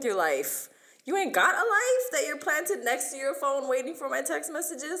doing with your life? You ain't got a life that you're planted next to your phone waiting for my text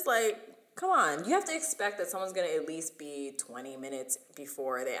messages? Like, come on. You have to expect that someone's going to at least be 20 minutes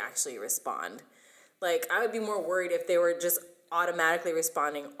before they actually respond. Like, I would be more worried if they were just automatically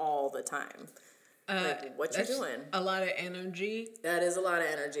responding all the time. Like, what you doing? A lot of energy. That is a lot of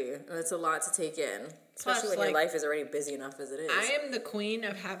energy. And it's a lot to take in. Especially Plus, when your life is already busy enough as it is. I am the queen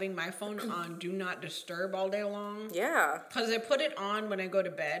of having my phone on Do Not Disturb all day long. Yeah. Because I put it on when I go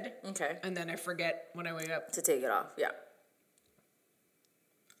to bed. Okay. And then I forget when I wake up. To take it off, yeah.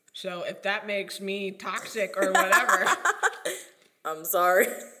 So if that makes me toxic or whatever... I'm sorry.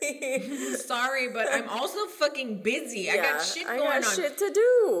 Sorry, but I'm also fucking busy. I got shit going on. I got shit to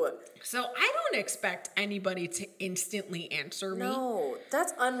do. So I don't expect anybody to instantly answer me. No,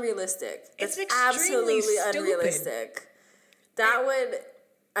 that's unrealistic. It's That's extremely absolutely stupid. unrealistic. That would,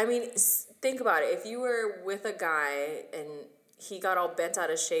 I mean, think about it. If you were with a guy and he got all bent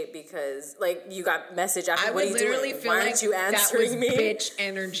out of shape because, like, you got message after, I what are would you literally doing? feel Why like aren't you that answering was me? bitch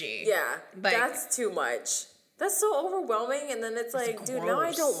energy. Yeah, Like, that's too much. That's so overwhelming, and then it's like, dude, now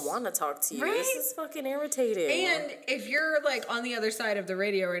I don't want to talk to you. Right? This is fucking irritating. And if you're like on the other side of the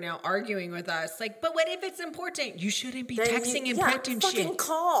radio right now arguing with us, like, but what if it's important? You shouldn't be then texting important fucking shit.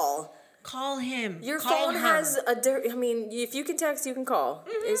 call. Call him. Your Call phone her. has a I mean, if you can text, you can call.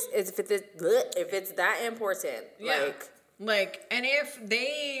 If it's that important, Yeah. And if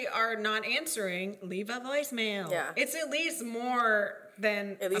they are not answering, leave a voicemail. Yeah. It's at least more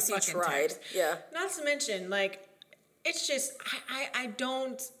than at least a you fucking tried. text. Yeah. Not to mention, like, it's just I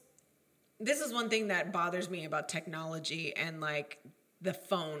don't. This is one thing that bothers me about technology and like the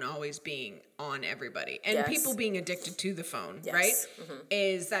phone always being on everybody and Yes. people being addicted to the phone, Yes. right? Mm-hmm.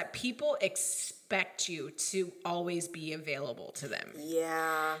 Is that people expect you to always be available to them.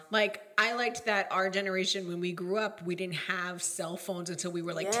 Yeah. Like, I liked that our generation, when we grew up, we didn't have cell phones until we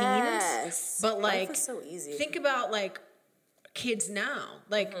were like Yes. teens. But Life like, was so easy. think about like kids now.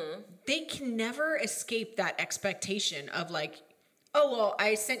 Like, they can never escape that expectation of like, oh, well,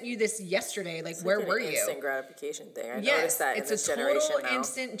 I sent you this yesterday. Like, where were you? Instant gratification thing. I noticed Yes, that in it's this a generation total now.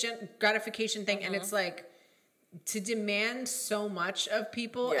 instant gratification thing. And it's like, to demand so much of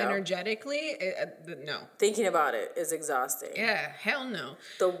people Yeah. energetically, no. Thinking about it is exhausting. Yeah, hell no.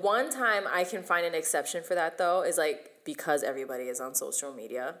 The one time I can find an exception for that, though, is like because everybody is on social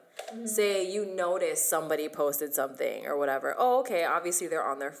media. Say you notice somebody posted something or whatever. Oh, okay, obviously they're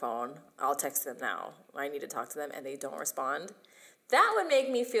on their phone. I'll text them now. I need to talk to them, and they don't respond. That would make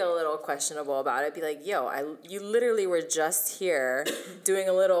me feel a little questionable about it. Be like, yo, you literally were just here doing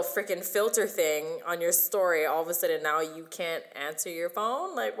a little freaking filter thing on your story. All of a sudden now you can't answer your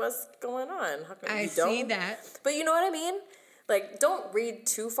phone? Like, what's going on? How come I you see don't? that. But you know what I mean? Like, don't read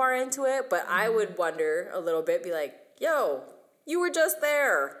too far into it, but I would wonder a little bit, be like, yo, you were just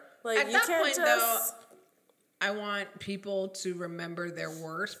there. Like, At you that can't point, just... though, I want people to remember their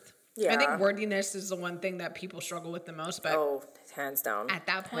worth. Yeah. I think wordiness is the one thing that people struggle with the most. But Oh, hands down. at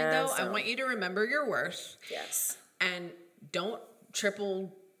that point, Hands though, I down. want you to remember your worth Yes. and don't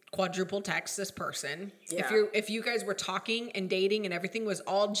triple, quadruple text this person. Yeah. If you guys were talking and dating and everything was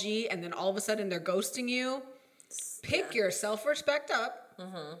all G, and then all of a sudden they're ghosting you, pick your self-respect up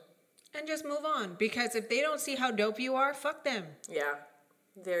and just move on. Because if they don't see how dope you are, fuck them. Yeah.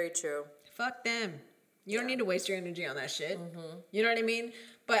 Very true. Fuck them. You don't need to waste your energy on that shit. You know what I mean?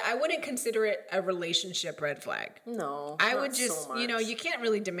 But I wouldn't consider it a relationship red flag. No, I not would just, so you know, much. you can't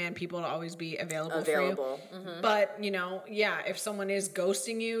really demand people to always be available for you. Mm-hmm. But, you know, yeah, if someone is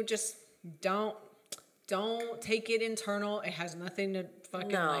ghosting you, just don't take it internal. It has nothing to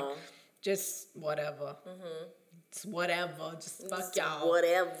fucking like, just whatever. Mm-hmm. It's whatever. Just fuck Just y'all.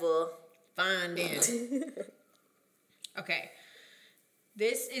 whatever. Fine then. Okay.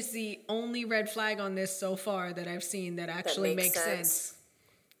 This is the only red flag on this so far that I've seen that actually makes sense.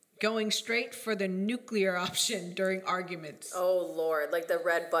 Going straight for the nuclear option during arguments. Oh Lord, like the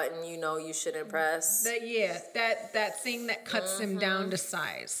red button you know you shouldn't press. That thing that cuts them down to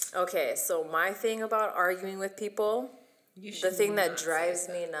size. Okay, so my thing about arguing with people, the thing that drives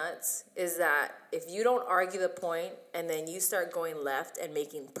me nuts is that if you don't argue the point and then you start going left and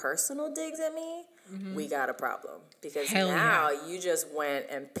making personal digs at me, we got a problem. Because you just went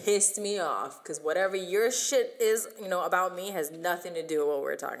and pissed me off. Because whatever your shit is, you know, about me has nothing to do with what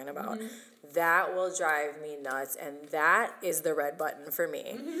we're talking about. That will drive me nuts, and that is the red button for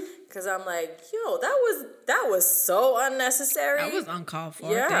me. Because I'm like, yo, that was so unnecessary. That was uncalled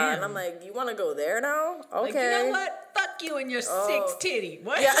for. Yeah, Damn. and I'm like, you want to go there now? Okay. Like, you know what? Fuck you and your six titty.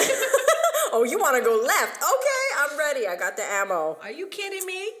 What? Yeah. Oh, you want to go left? Okay, I'm ready. I got the ammo. Are you kidding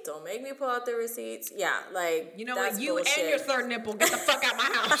me? Don't make me pull out the receipts. Yeah, like, you know that's what? You bullshit. and your third nipple, get the fuck out my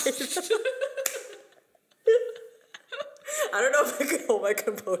house. I don't know if I could hold my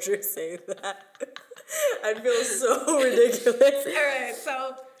composure saying that. I'd feel so ridiculous. All right,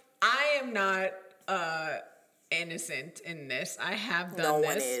 so I am not innocent in this. I have done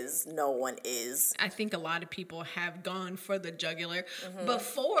this. No one is. I think a lot of people have gone for the jugular.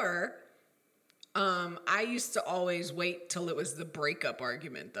 Before, I used to always wait till it was the breakup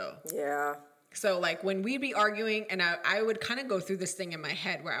argument, though. Yeah. So, like, when we'd be arguing, and I would kind of go through this thing in my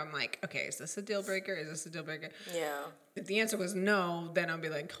head where I'm like, okay, is this a deal breaker? Is this a deal breaker? Yeah. If the answer was no, then I'll be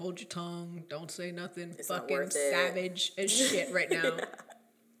like, hold your tongue. Don't say nothing. It's not fucking worth it. savage as shit right now. Yeah.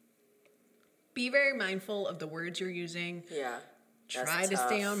 Be very mindful of the words you're using. Yeah. Try to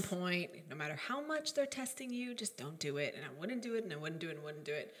stay on point. No matter how much they're testing you, just don't do it. And I wouldn't do it, and I wouldn't do it, and I wouldn't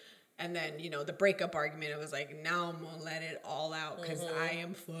do it. And then, you know, the breakup argument, it was like, now I'm going to let it all out because I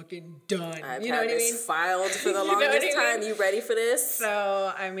am fucking done. I've you know had what I this mean? filed for the longest time. You ready for this?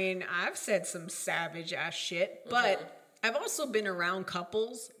 So, I mean, I've said some savage ass shit, but I've also been around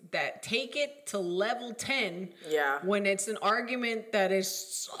couples that take it to level 10 when it's an argument that is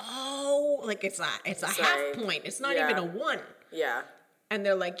so, like, it's a half point. It's not even a 1. Yeah. And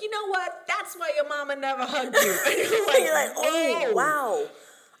they're like, you know what? That's why your mama never hugged you. And you're like, oh, wow.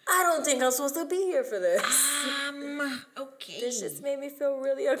 I don't think I'm supposed to be here for this. Okay. This just made me feel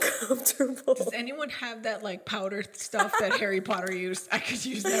really uncomfortable. Does anyone have that, like, powder stuff that Harry Potter used? I could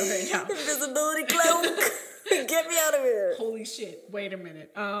use that right now. Invisibility cloak. Get me out of here. Holy shit. Wait a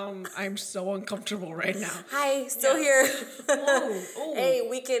minute. I'm so uncomfortable right now. Hi, still here. Ooh.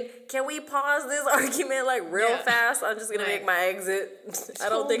 Hey, can we pause this argument like real fast? I'm just gonna make my exit. I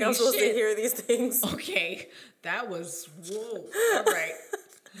don't think I'm supposed to hear these things. Okay. That was, whoa. All right.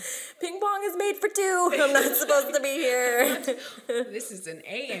 Ping pong is made for two. I'm not supposed to be here. This is an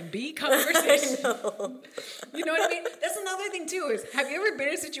A and B conversation. You know what I mean? That's another thing too. Is have you ever been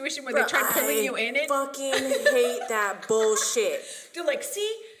in a situation where they try pulling you in it? Fucking hate that bullshit. They're like,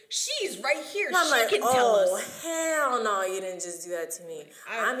 see, she's right here. I'm she like, can tell us. Hell no, you didn't just do that to me.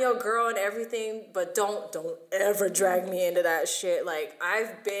 I'm your girl and everything, but don't ever drag me into that shit. Like,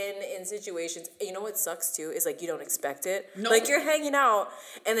 I've been in situations, you know what sucks too, is like you don't expect it. Nope. Like you're hanging out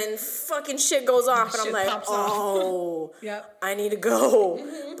and then fucking shit goes off and I'm like, yep. I need to go.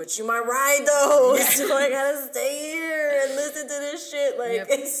 But you might ride though. Yeah. So I gotta stay here and listen to this shit. Like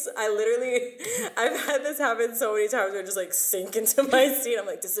I've had this happen so many times where I just like sink into my seat. I'm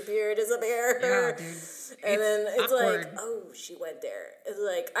like, disappear. Yeah, dude. And then it's awkward. like, oh, she went there. It's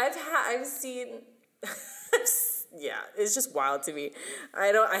like I've seen it's just wild to me.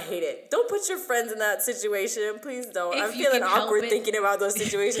 I hate it. Don't put your friends in that situation. Please don't. I'm feeling awkward thinking about those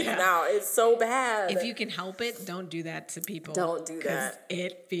situations now. It's so bad. If you can help it, don't do that to people. Don't do that.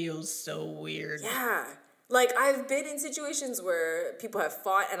 It feels so weird. Yeah. Like, I've been in situations where people have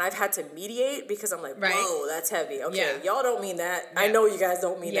fought and I've had to mediate because I'm like, whoa, that's heavy. Okay, y'all don't mean that. Yeah. I know you guys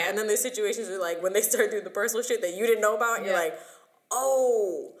don't mean that. And then there's situations where, like, when they start doing the personal shit that you didn't know about, you're like,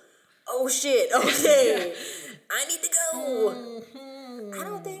 oh shit, okay. I need to go. I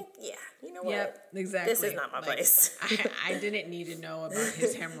don't think, you know know what? Yep, exactly. This is not my place. I didn't need to know about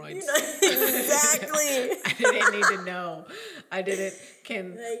his hemorrhoids. Exactly. I didn't need to know. I didn't.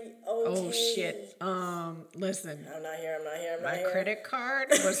 Okay. Oh shit. Listen. I'm not here. My credit card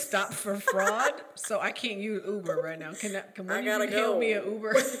was stopped for fraud, so I can't use Uber right now. Can one of you hail me an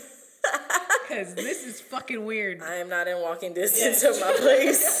Uber? Because this is fucking weird. I am not in walking distance of my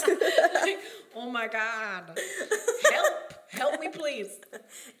place. Like, oh my God. Help me, please.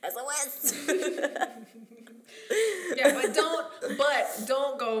 SOS. Yeah, but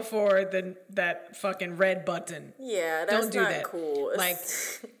don't go for that fucking red button. Yeah, that's don't do not that. Cool. Like,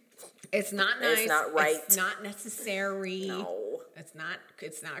 it's not nice. It's not right. It's not necessary. No.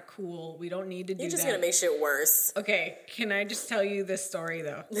 It's not cool. We don't need to do that. You're just gonna make shit worse. Okay, can I just tell you this story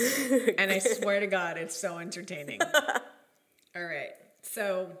though? And I swear to God, it's so entertaining. All right,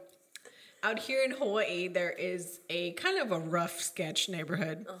 so out here in Hawaii, there is a kind of a rough sketch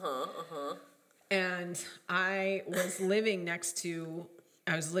neighborhood. And I was living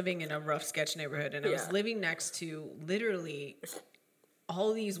in a rough sketch neighborhood, and I was living next to literally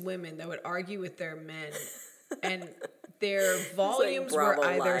all these women that would argue with their men, and their volumes were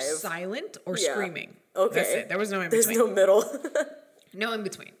either silent or screaming. Okay. That's it. There was no in between. There's no middle. No in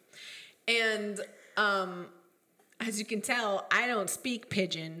between. And as you can tell, I don't speak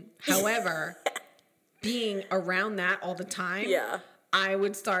pidgin. However, being around that all the time, I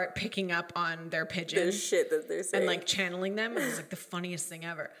would start picking up on their pidgin. The shit that they're saying. And like channeling them. It was like the funniest thing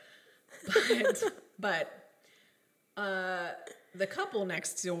ever. But the couple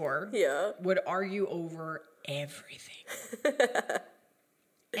next door would argue over everything.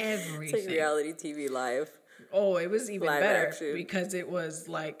 Everything. It's like reality TV live. Oh, it was even live better action. because it was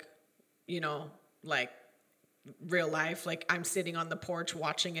like, like real life. Like I'm sitting on the porch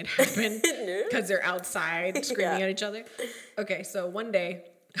watching it happen because they're outside screaming at each other. Okay, so one day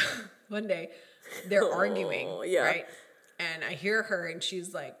they're arguing, right? And I hear her and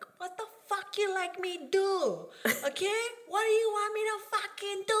she's like, "What the fuck you like me do? Okay? What do you want me to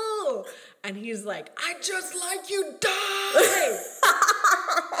fucking do?" And he's like, "I just like you die."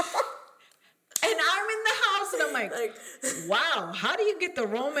 And I'm in the house and I'm like, wow, how do you get the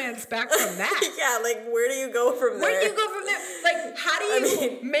romance back from that? Yeah, like where do you go from there? Where do you go from there? Like, how do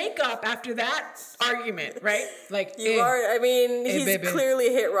you make up after that argument, right? Like, he's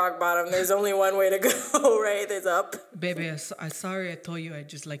clearly hit rock bottom. There's only one way to go, right? There's up. Baby, I'm sorry I told you I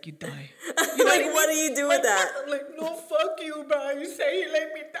just like you die. You know what do you do with that? Like, no, fuck you, bro. You say you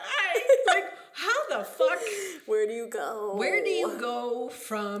let me die. Like, how the fuck? Where do you go? Where do you go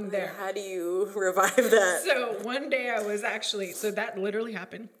from there? How do you revive that? So one day I was so that literally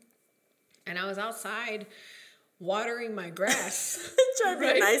happened. And I was outside watering my grass. Trying to be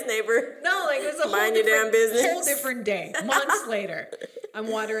a nice neighbor. No, like it was a whole different day. Months later, I'm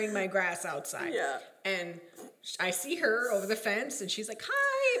watering my grass outside. Yeah. And I see her over the fence and she's like,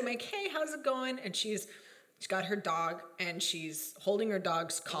 "Hi." I'm like, "Hey, how's it going?" And she's got her dog and she's holding her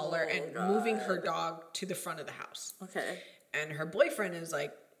dog's collar and moving her dog to the front of the house. Okay. And her boyfriend is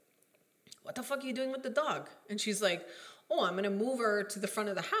like, "What the fuck are you doing with the dog?" And she's like, "Oh, I'm going to move her to the front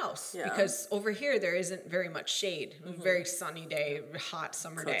of the house because over here there isn't very much shade. Very sunny day, hot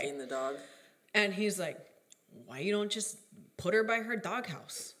summer day." Cooking the dog. And he's like, "Why you don't just put her by her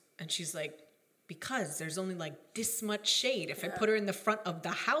doghouse?" And she's like, "Because there's only like this much shade. If I put her in the front of the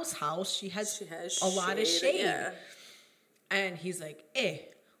house, she has a lot of shade." Yeah. And he's like,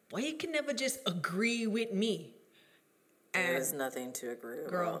 "Why you can never just agree with me?" And there's nothing to agree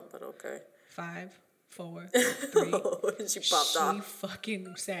about, but okay. 5, 4, 3. She popped off. She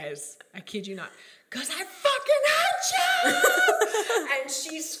fucking says, I kid you not, "'Cause I fucking hate you!" And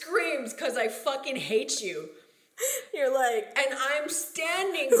she screams, "'Cause I fucking hate you." You're like... And I'm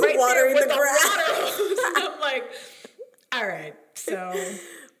standing right there with the water hose. And I'm like, all right, so...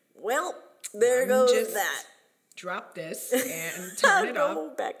 Well, there goes that. Drop this and turn it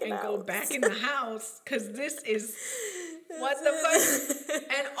off and go back in the house because this is what the fuck.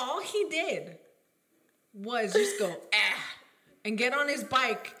 And all he did was just go and get on his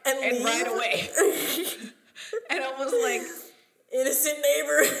bike and ride away. And I was like, innocent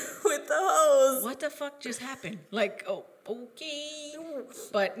neighbor with the hose. What the fuck just happened? Like, oh, okay.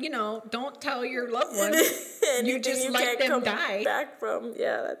 But, don't tell your loved ones. You just let them die. Back from, you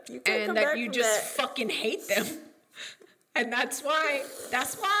can't and come that back you from just that. fucking hate them. And that's why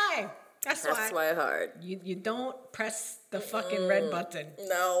hard. you don't press the fucking red button.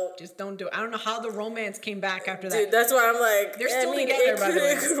 No. Just don't do it. I don't know how the romance came back after that. Dude, that's why I'm like, they're still together, by the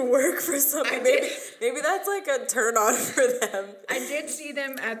way. It could work for something. Maybe that's like a turn on for them. I did see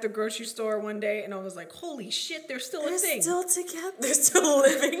them at the grocery store one day, and I was like, holy shit, they're still a thing. They're still together. They're still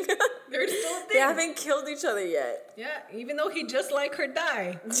living. They're still a thing. They haven't killed each other yet. Yeah, even though he just let her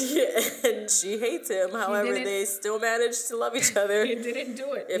die. Yeah, and she hates him. However, they still manage to love each other. He didn't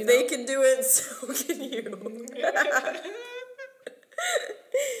do it. If they can do it, so can you.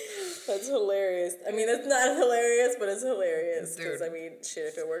 That's hilarious. I mean, it's not hilarious, but it's hilarious. Because, I mean, shit,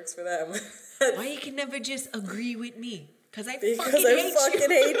 if it works for them. Why you can never just agree with me? Because I fucking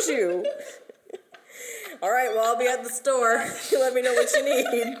hate you. All right, well, I'll be at the store. You let me know what you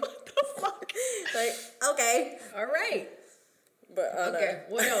need. What the fuck? Like, okay. All right. But okay,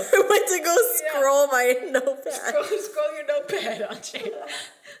 what else? I went to go scroll my notepad. Scroll your notepad on Jay.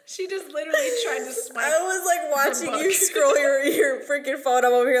 She just literally tried to swipe. I was like watching you scroll your freaking phone.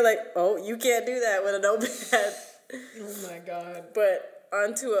 I'm over here like, oh, you can't do that with a notepad. Oh my god. But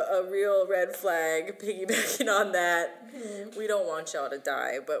onto a real red flag, piggybacking on that, we don't want y'all to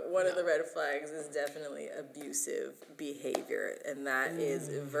die. But one of the red flags is definitely abusive behavior. And that is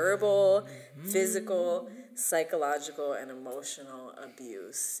verbal, physical, psychological, and emotional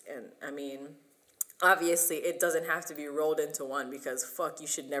abuse. And I mean, obviously, it doesn't have to be rolled into one because fuck, you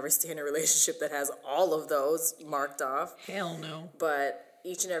should never stay in a relationship that has all of those marked off. Hell no. But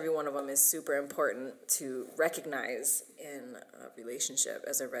each and every one of them is super important to recognize in a relationship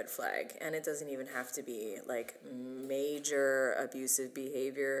as a red flag. And it doesn't even have to be like major abusive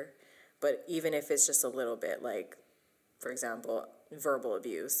behavior, but even if it's just a little bit, like, for example, verbal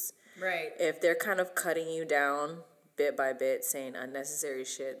abuse. Right. If they're kind of cutting you down bit by bit, saying unnecessary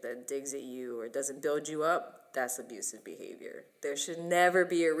shit that digs at you or doesn't build you up, that's abusive behavior. There should never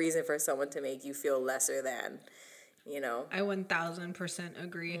be a reason for someone to make you feel lesser than, you know. I 1000%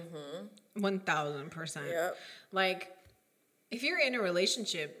 agree. 1000%. Yep. Like, if you're in a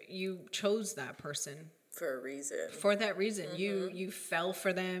relationship, you chose that person for a reason. For that reason, you fell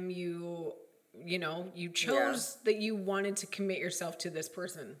for them. You know, you chose that you wanted to commit yourself to this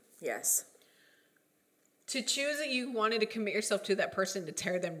person. Yes. To choose that you wanted to commit yourself to that person to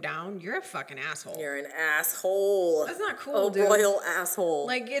tear them down, you're a fucking asshole. You're an asshole. That's not cool, dude. A royal asshole.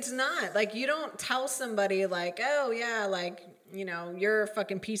 Like, it's not. Like, you don't tell somebody, like, oh, yeah, like, you know, you're a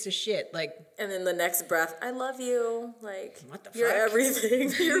fucking piece of shit. Like, and then the next breath, I love you. Like, what the fuck? You're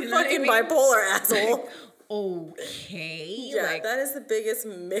everything. You're fucking what I mean? bipolar asshole. Okay. Yeah, like, that is the biggest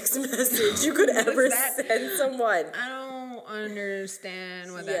mixed message you could ever send someone. I don't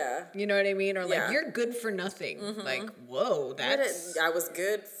understand what that, you know what I mean? Or like, you're good for nothing. Like, whoa, that's... I was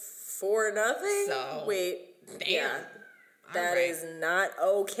good for nothing? So, wait, damn. Yeah. That is not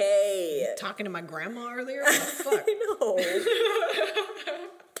okay. You talking to my grandma earlier? What the fuck? I know.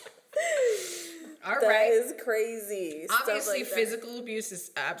 All right. That is crazy. Obviously, like physical abuse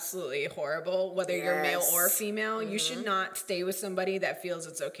is absolutely horrible, whether you're male or female. You should not stay with somebody that feels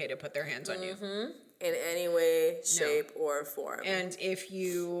it's okay to put their hands on you. In any way, shape, or form. And if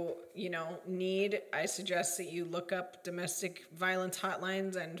you need, I suggest that you look up domestic violence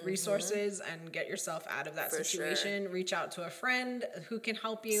hotlines and resources and get yourself out of that situation. Sure. Reach out to a friend who can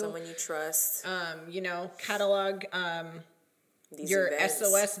help you. Someone you trust. Catalog your events.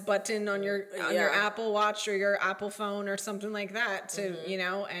 SOS button on your Apple Watch or your Apple phone or something like that to,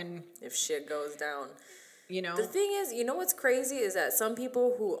 and if shit goes down. The thing is, what's crazy is that some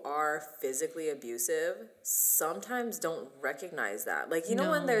people who are physically abusive sometimes don't recognize that. Like,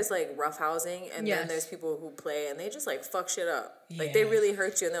 when there's like roughhousing and then there's people who play and they just like fuck shit up. Like, they really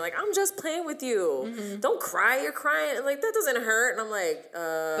hurt you and they're like, I'm just playing with you. Don't cry, you're crying. Like, that doesn't hurt. And I'm like,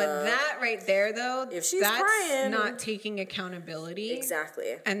 But that right there, though, if she's that's crying, not taking accountability.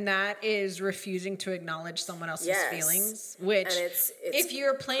 Exactly. And that is refusing to acknowledge someone else's feelings. Which, it's if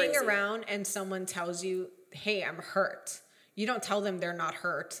you're playing around and someone tells you, hey, I'm hurt. You don't tell them they're not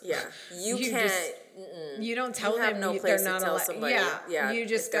hurt. Yeah, you can't. You don't tell them they're not allowed. Yeah, you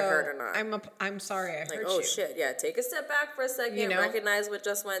just go. Hurt or not. I'm sorry, I hurt you. Oh shit! Yeah, take a step back for a second. Recognize what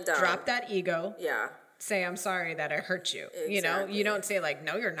just went down. Drop that ego. Yeah. Say I'm sorry that I hurt you. Exactly. You don't say like,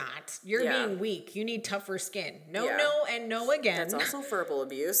 no, you're not. You're being weak. You need tougher skin. No, and no again. That's also verbal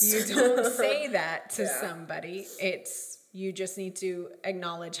abuse. You don't say that to somebody. You just need to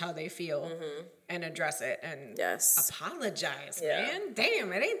acknowledge how they feel and address it and apologize, man.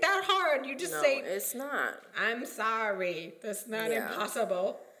 Damn, it ain't that hard. You just say, it's not. I'm sorry. That's not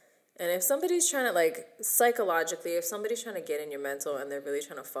impossible. And if somebody's trying to, like, psychologically, if somebody's trying to get in your mental and they're really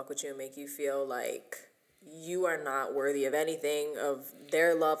trying to fuck with you and make you feel like you are not worthy of anything, of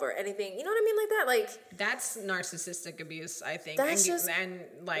their love or anything. You know what I mean? Like that. Like, that's narcissistic abuse, I think. That's just, and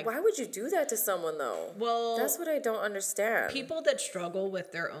like, why would you do that to someone though? well, that's what I don't understand. People that struggle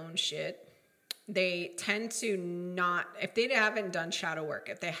with their own shit, they tend to not, if they haven't done shadow work,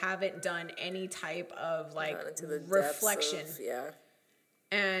 if they haven't done any type of like reflection,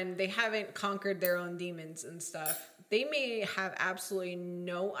 and they haven't conquered their own demons and stuff, they may have absolutely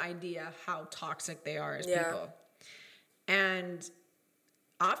no idea how toxic they are as people. And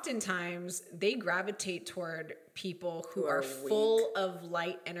oftentimes they gravitate toward people who are full of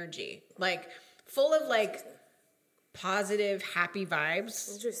light energy, like full of like positive, happy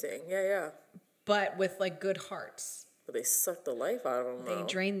vibes. Interesting. Yeah. But with like good hearts. But they suck the life out of them. They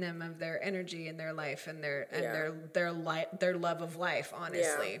drain them of their energy and their life and their love of life,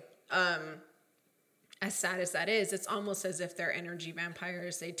 honestly. As sad as that is, it's almost as if they're energy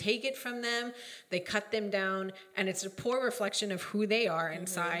vampires. They take it from them, they cut them down, and it's a poor reflection of who they are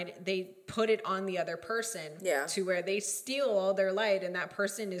inside. They put it on the other person to where they steal all their light, and that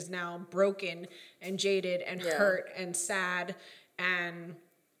person is now broken and jaded and hurt and sad and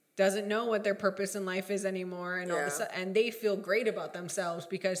doesn't know what their purpose in life is anymore, and all of a sudden, and they feel great about themselves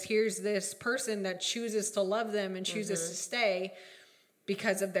because here's this person that chooses to love them and chooses to stay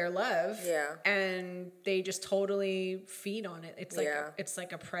because of their love, and they just totally feed on it. It's like it's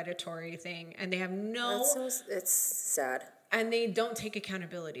like a predatory thing, and they have it's sad, and they don't take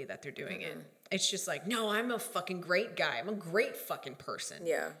accountability that they're doing it. It's just like, no, I'm a fucking great guy. I'm a great fucking person.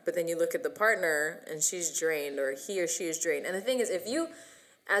 Yeah, but then you look at the partner, and she's drained, or he or she is drained. And the thing is, if you,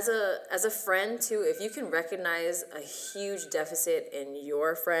 as a friend too, if you can recognize a huge deficit in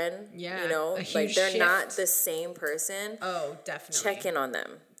your friend, you know, like they're not the same person. Oh, definitely. Check in on them.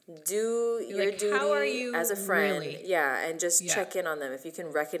 Do your duty as a friend. Really? And just check in on them. If you can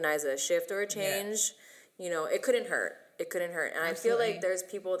recognize a shift or a change, you know, it couldn't hurt. It couldn't hurt. And Absolutely. I feel like there's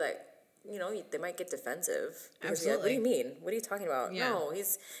people that, you know, they might get defensive. Absolutely. Like, what do you mean? What are you talking about? Yeah. No,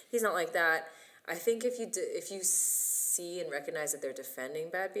 he's not like that. I think if you see and recognize that they're defending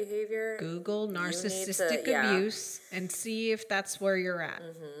bad behavior, Google narcissistic abuse and see if that's where you're at,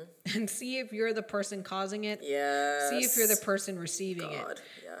 and see if you're the person causing it. See if you're the person receiving it.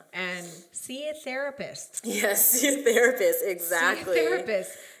 And see a therapist. Yes, see a therapist. Exactly. See a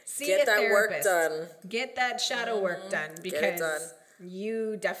therapist. Get that work done. Get that shadow work done, because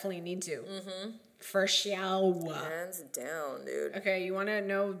you definitely need to. For sure. Hands down, dude. Okay, you want to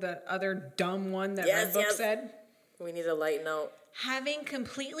know the other dumb one that Redbook said? We need a light note. Having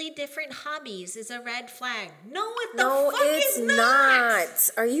completely different hobbies is a red flag. No, it's not.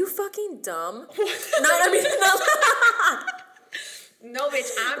 Are you fucking dumb? No,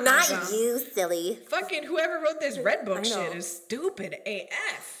 bitch, I'm not dumb. You, silly. Fucking whoever wrote this Redbook shit is stupid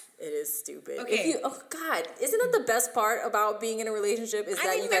AF. It is stupid. Okay. Oh God, isn't that the best part about being in a relationship? Is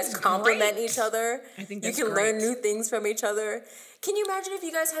that you guys complement each other. I think that's you can learn new things from each other. Can you imagine if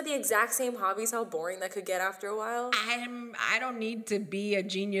you guys had the exact same hobbies? How boring that could get after a while. I don't need to be a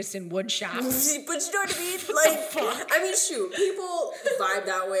genius in wood shop. But you know what I mean? Like, I mean, shoot, people vibe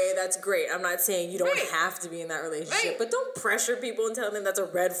that way. That's great. I'm not saying you don't have to be in that relationship, but don't pressure people and tell them that's a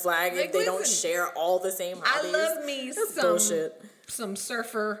red flag if they don't share all the same hobbies. I love me some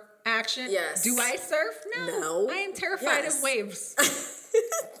surfer action. Yes. Do I surf? No. I am terrified of waves.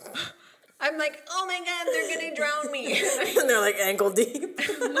 I'm like, oh my God, they're going to drown me. And they're like ankle deep.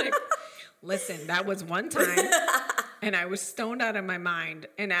 I'm like, listen, that was one time, and I was stoned out of my mind,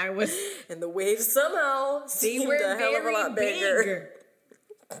 and the waves somehow seemed a hell of a lot bigger.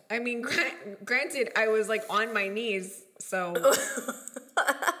 I mean, granted, I was like on my knees, so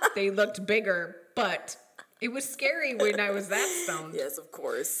they looked bigger, but it was scary when I was that stoned. Yes, of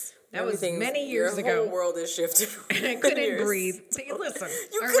course. That was many years ago. Your whole world has shifted. And I couldn't breathe. See, listen.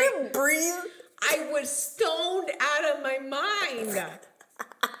 You couldn't breathe? I was stoned out of my mind.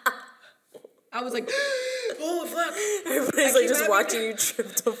 I was like, oh, fuck. Everybody's like just watching you trip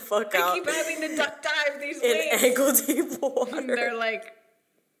the fuck out. I keep having to duck dive these waves. In ankle deep water. And they're like,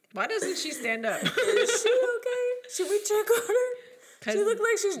 why doesn't she stand up? Is she okay? Should we check on her? She looked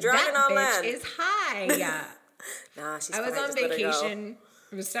like she's driving on land. That bitch is high. Nah, she's I was on vacation.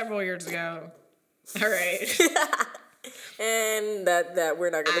 It was several years ago. All right. And that we're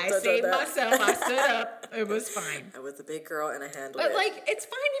not going to touch on that. I saved myself. I stood up. It was fine. I was a big girl and I handled it. But like, it's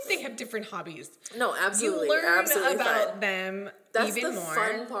fine if they have different hobbies. No, absolutely. You learn absolutely about fine. them That's even more. That's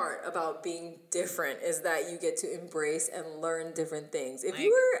the fun part about being different, is that you get to embrace and learn different things. If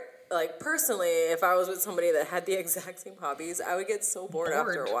you were, like, personally, if I was with somebody that had the exact same hobbies, I would get so bored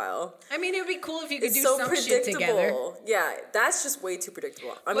after a while. I mean, it would be cool if you could do some shit together. Yeah, that's just way too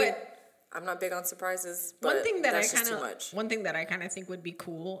predictable. I mean, I'm not big on surprises, but one thing that that's just too much. One thing that I kind of think would be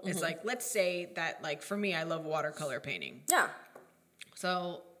cool is like, let's say that like for me, I love watercolor painting. Yeah.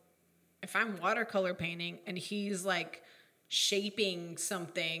 So if I'm watercolor painting and he's like shaping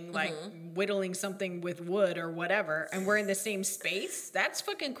something, like whittling something with wood or whatever, and we're in the same space, that's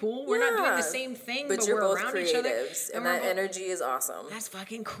fucking cool. We're not doing the same thing, but you're we're both around creatives, each other. and that energy is awesome. That's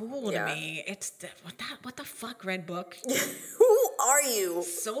fucking cool to me. It's what the fuck, Red Book? Who are you?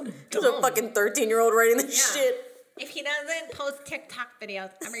 So dumb. There's a fucking 13-year-old writing this shit. If he doesn't post TikTok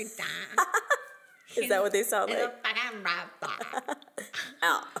videos every day. Is that what they sound like?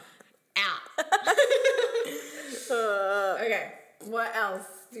 Ow. Okay, what else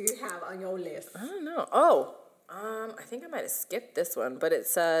do you have on your list? I don't know. Oh, I think I might have skipped this one, but it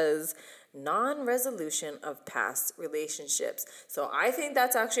says non-resolution of past relationships. So I think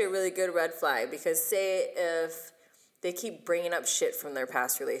that's actually a really good red flag, because say if they keep bringing up shit from their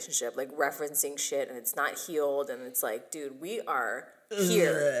past relationship, like referencing shit, and it's not healed, and it's like, dude, we are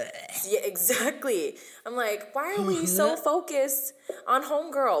here. Yeah, exactly. I'm like, why are we so focused on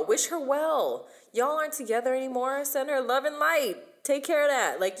homegirl? Wish her well. Y'all aren't together anymore. Send her love and light. Take care of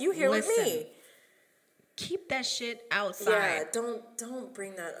that. Like, you here with me. Keep that shit outside. Yeah, don't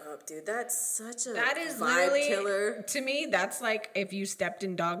bring that up, dude. That's such a that is vibe killer. To me, that's like if you stepped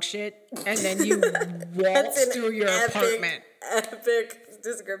in dog shit and then you waltzed through your apartment. Epic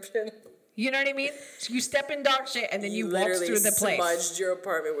description. You know what I mean? So you step in dog shit and then you waltz through the place. Smudged your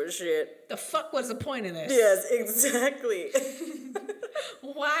apartment with shit. The fuck was the point of this? Yes, exactly.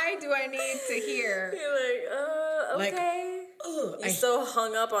 Why do I need to hear? You're like, okay. You're so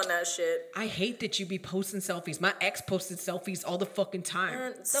hung up on that shit. I hate that you be posting selfies. My ex posted selfies all the fucking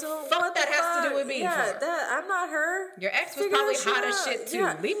time. So fuck what that the has to do with me? Yeah, I'm not her. Your ex was probably hot as shit too.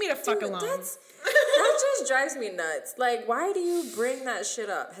 Yeah. Leave me the fuck alone. That just drives me nuts. Like, why do you bring that shit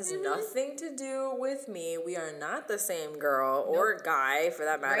up? Has nothing to do with me. We are not the same girl or guy, for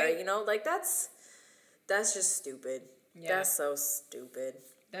that matter. Right? You know, like that's just stupid. Yeah. That's so stupid.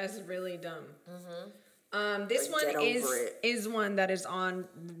 That's really dumb. This one is one that is on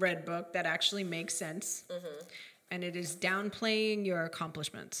Red Book that actually makes sense. And it is downplaying your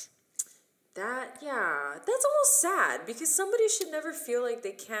accomplishments. That's almost sad, because somebody should never feel like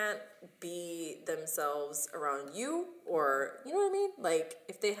they can't be themselves around you, or, you know what I mean? Like,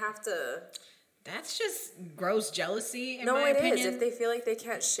 if they have to... That's just gross jealousy, in my opinion. No, it is. If they feel like they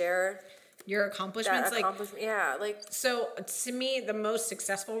can't share... your accomplishments, yeah, like, so to me, the most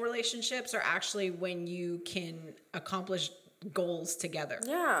successful relationships are actually when you can accomplish goals together.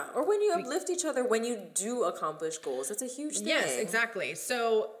 Yeah, or when you uplift each other when you do accomplish goals. That's a huge thing. Yes, exactly.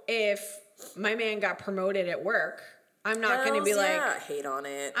 So if my man got promoted at work, I'm not going to be hate on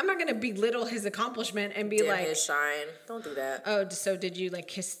it. I'm not going to belittle his accomplishment and be like, his shine. Don't do that. Oh, so did you like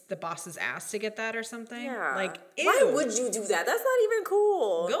kiss the boss's ass to get that or something? Yeah. Like, ew. Why would you do that? That's not even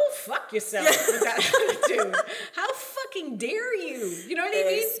cool. Go fuck yourself with that attitude. How fucking dare you? You know what I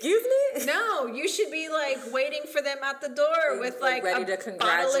mean? Excuse me? No, you should be like waiting for them at the door with like ready a to congratulate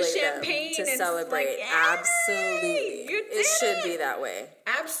bottle of champagne them to and celebrate. Like, absolutely, it should be that way.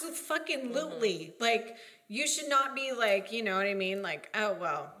 Absolutely. Like, you should not be like, you know what I mean? Like, oh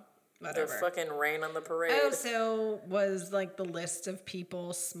well, whatever. The fucking rain on the parade. Oh, so was like the list of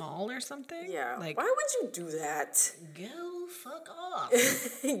people small or something? Yeah. Like, why would you do that? Go fuck off.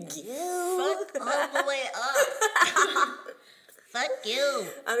 Fuck all the way up. Fuck you.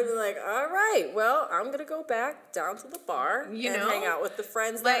 I'd be like, all right, well, I'm going to go back down to the bar and hang out with the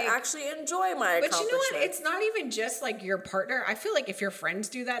friends that actually enjoy my accomplishment. But you know what? It's not even just like your partner. I feel like if your friends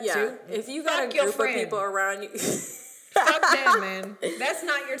do that too. If you got a group of people around you. Fuck them, man. That's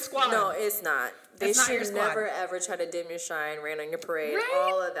not your squad. No, it's not. They should never, ever try to dim your shine, rain on your parade,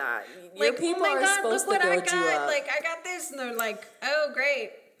 all of that. Your people are supposed to build you up. Like, I got this. And they're like, oh,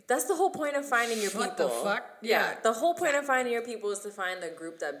 great. That's the whole point of finding your people. What the fuck? Yeah. The whole point of finding your people is to find the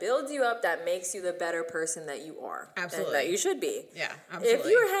group that builds you up, that makes you the better person that you are. Absolutely. And that you should be. Yeah, absolutely. If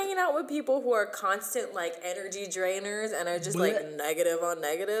you're hanging out with people who are constant, like, energy drainers and are just, like, negative on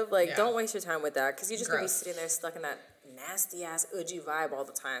negative, like, don't waste your time with that, because you're just going to be sitting there stuck in that nasty-ass udgy vibe all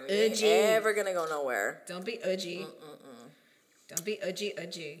the time. You ain't ever going to go nowhere. Don't be udgy. Don't be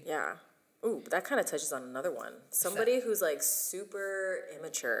udgy. Yeah. Ooh, but that kind of touches on another one. Somebody who's like super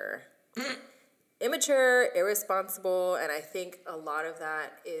immature. Immature, irresponsible, and I think a lot of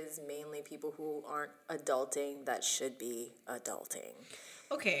that is mainly people who aren't adulting that should be adulting.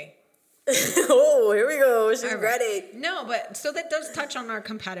 Okay. Oh, here we go. She's ready. No, but so that does touch on our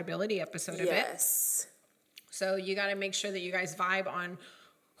compatibility episode a bit. Yes. So you got to make sure that you guys vibe on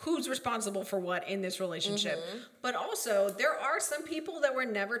who's responsible for what in this relationship. But also, there are some people that were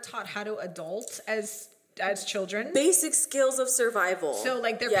never taught how to adult as children. Basic skills of survival. So,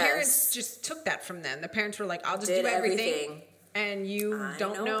 like, their parents just took that from them. The parents were like, I'll just do everything. And you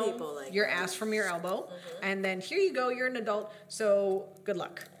don't know like your ass from your elbow. And then here you go, you're an adult. So, good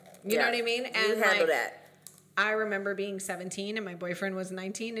luck. You know what I mean? And you handle that. I remember being 17 and my boyfriend was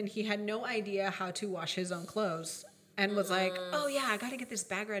 19 and he had no idea how to wash his own clothes. And was like, oh, yeah, I got to get this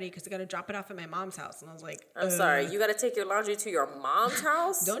bag ready because I got to drop it off at my mom's house. And I was like, I'm sorry, you got to take your laundry to your mom's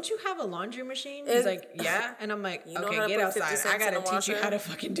house? Don't you have a laundry machine? He's like, yeah. And I'm like, okay, get outside. I got to teach you how to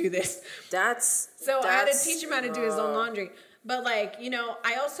fucking do this. I had to teach him how to do his own laundry. But, like, you know,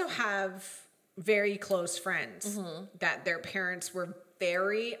 I also have very close friends that their parents were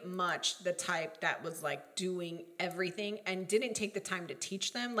very much the type that was like doing everything and didn't take the time to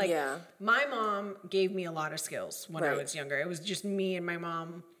teach them. Like my mom gave me a lot of skills when I was younger. It was just me and my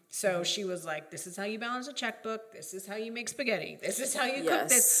mom. So she was like, this is how you balance a checkbook. This is how you make spaghetti. This is how you cook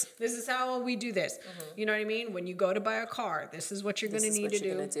this. This is how we do this. You know what I mean? When you go to buy a car, this is what you're going to need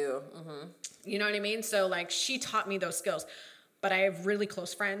to do. You know what I mean? So like she taught me those skills. But I have really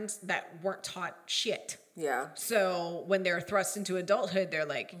close friends that weren't taught shit. Yeah. So when they're thrust into adulthood, they're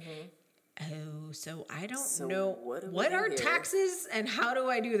like, oh, so I don't know what are taxes and how do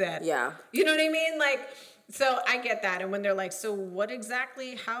I do that? Yeah. You know what I mean? Like, so I get that. And when they're like, so what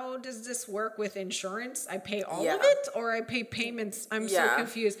exactly, how does this work with insurance? I pay all of it or I pay payments? I'm so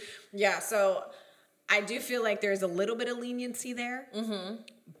confused. Yeah. So I do feel like there's a little bit of leniency there.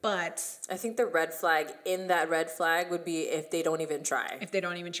 But I think the red flag in that red flag would be if they don't even try. If they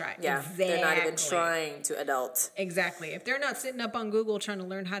don't even try. Yeah. Exactly. They're not even trying to adult. Exactly. If they're not sitting up on Google trying to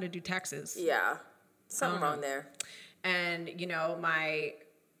learn how to do taxes. Yeah. Something wrong there. And, you know, my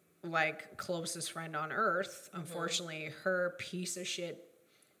like closest friend on earth, unfortunately, her piece of shit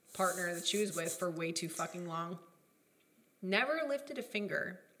partner that she was with for way too fucking long never lifted a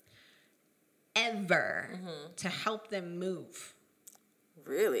finger ever to help them move.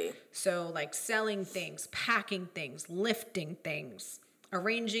 Really? So, like, selling things, packing things, lifting things,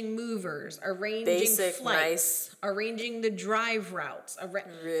 arranging movers, arranging basic, flights, arranging the drive routes.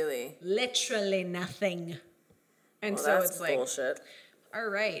 Really? Literally nothing. And well, so that's it's like, bullshit. All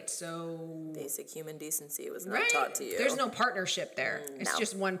right, so... Basic human decency was not taught to you. There's no partnership there. No. It's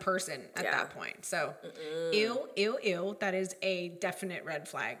just one person at that point. So, ew. That is a definite red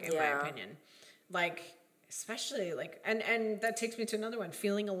flag, in my opinion. Like... Especially like, and that takes me to another one,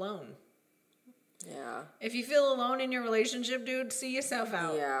 feeling alone. Yeah. If you feel alone in your relationship, dude, see yourself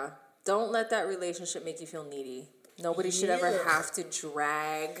out. Yeah. Don't let that relationship make you feel needy. Nobody should ever have to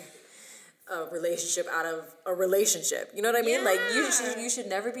drag a relationship out of a relationship. You know what I mean? Like you should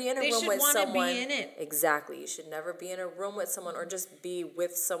never be in a room with someone. Be in it. Exactly. You should never be in a room with someone or just be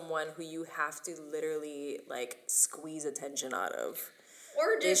with someone who you have to literally like squeeze attention out of.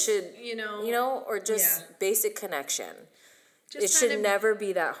 Or just, or just basic connection. It should never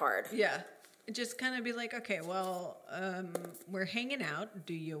be that hard. Yeah. Just kind of be like, okay, well, we're hanging out.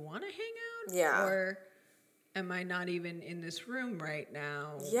 Do you want to hang out? Yeah. Or am I not even in this room right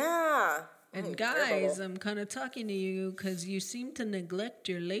now? Yeah. And guys, I'm kind of talking to you because you seem to neglect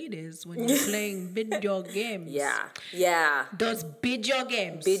your ladies when you're playing video games. Yeah. Yeah. Those video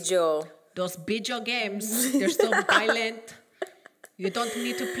games. Those video games, they're so violent. You don't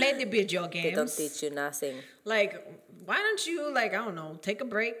need to play the video games. They don't teach you nothing. Like, why don't you, like, I don't know, take a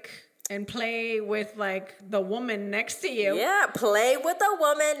break and play with, like, the woman next to you? Yeah, play with the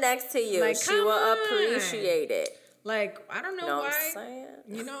woman next to you. Like, she will appreciate it. Like, I don't know why.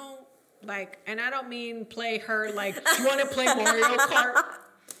 You know, like, and I don't mean play her, like, do you want to play Mario Kart?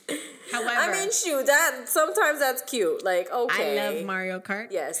 However, I mean, shoot, sometimes that's cute. Like, okay. I love Mario Kart.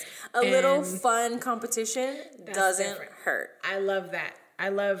 Yes. A little fun competition doesn't hurt. I love that.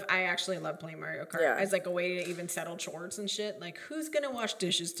 I actually love playing Mario Kart as like a way to even settle chores and shit. Like, who's going to wash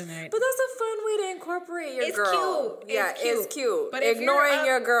dishes tonight? But that's a fun way to incorporate your girl. Cute. It's cute. But ignoring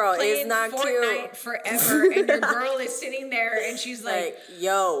your girl is not Fortnite cute. Forever and your girl is sitting there and she's like,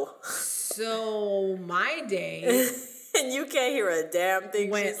 yo. So my day... And you can't hear a damn thing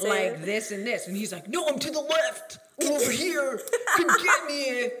went she said. Like this and this. And he's like, no, I'm to the left. Over here. Come get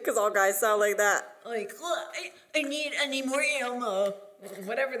me. Because all guys sound like that. Like, look, I need more ammo.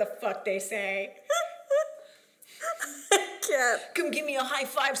 Whatever the fuck they say. I can't. Come give me a high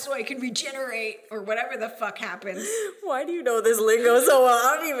five so I can regenerate. Or whatever the fuck happens. Why do you know this lingo so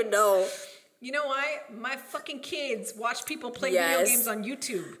well? I don't even know. You know why? My fucking kids watch people play video games on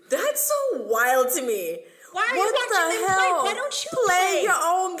YouTube. That's so wild to me. Why are you watching them play? Why don't you play your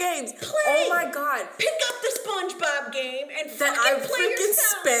own games? Play. Oh my God. Pick up the SpongeBob game and that I play freaking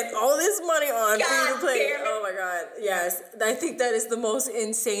yourself. spent all this money on for you to God play. damn it. Oh my god, yes, I think that is the most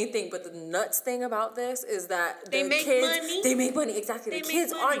insane thing. But the nuts thing about this is that They the make kids, money. they make money exactly. They The make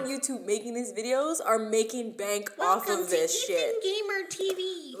kids money. on YouTube making these videos are making bank off Welcome of this to shit. Ethan Gamer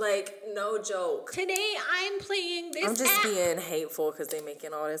TV. Like, no joke. Today I'm playing this I'm just app. being hateful because they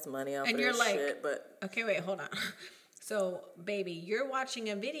making all this money off And of you're this like, shit. But okay, wait, hold on. So, baby, you're watching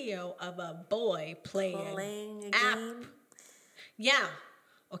a video of a boy playing playing a app. game Yeah.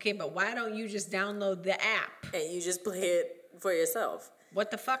 Okay, but why don't you just download the app? and you just play it for yourself.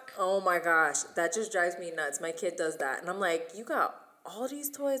 What the fuck? Oh my gosh, that just drives me nuts. My kid does that, and I'm like, you got all these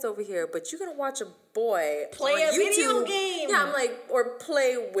toys over here, but you're gonna watch a boy Play on a YouTube. video game. Yeah, I'm like, or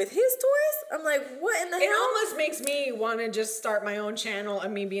play with his toys. I'm like, what in the It hell? almost makes me want to just start my own channel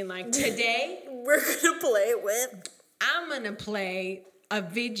and me being like, today We're gonna play with. I'm going to play a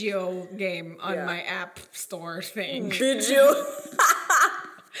video game on Yeah. my app store thing. Did you?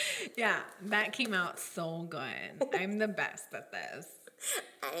 Yeah, that came out so good. I'm the best at this.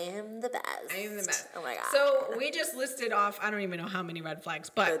 I am the best. I am the best. Oh my god. So we just listed off, I don't even know how many red flags,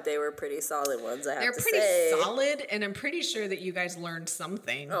 but But they were pretty solid ones. I have they're to pretty say. solid, and I'm pretty sure that you guys learned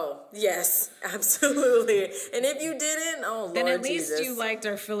something. Oh yes, absolutely. And if you didn't, oh Lord Then at least Jesus. you liked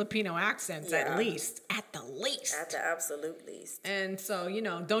our Filipino accents, Yeah. at least. At the least. At the absolute least. And so,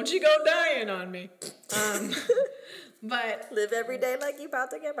 don't you go dying on me. But Live every day like you about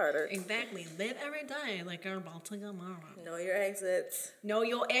to get murdered. exactly, live every day like you're about to go tomorrow. Know your exits. Know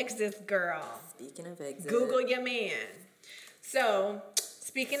your exits, girl. Speaking of exits. Google your man. So,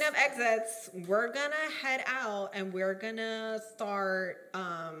 speaking of exits, we're gonna head out and we're gonna start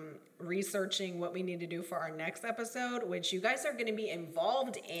researching what we need to do for our next episode, which you guys are gonna be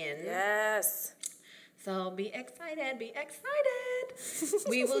involved in. Yes. So be excited, be excited.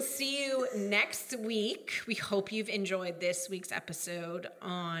 We will see you next week. We hope you've enjoyed this week's episode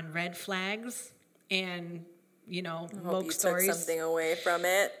on red flags and, Hope woke you stories. took something away from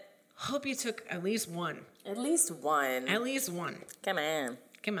it. Hope you took at least one. At least one. At least one. Come on.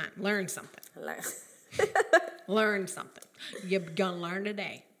 Come on, learn something. Like- Learn something. You're gonna learn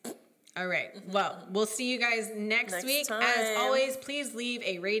today. All right. Well, we'll see you guys next week. time. As always, please leave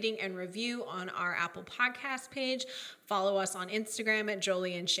a rating and review on our Apple Podcast page. Follow us on Instagram at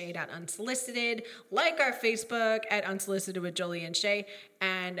jolieandshay.unsolicited. Like our Facebook at Unsolicited with Jolie and Shay.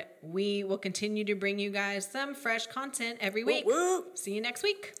 And we will continue to bring you guys some fresh content every week. Whoop, whoop. See you next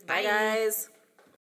week. Bye, guys.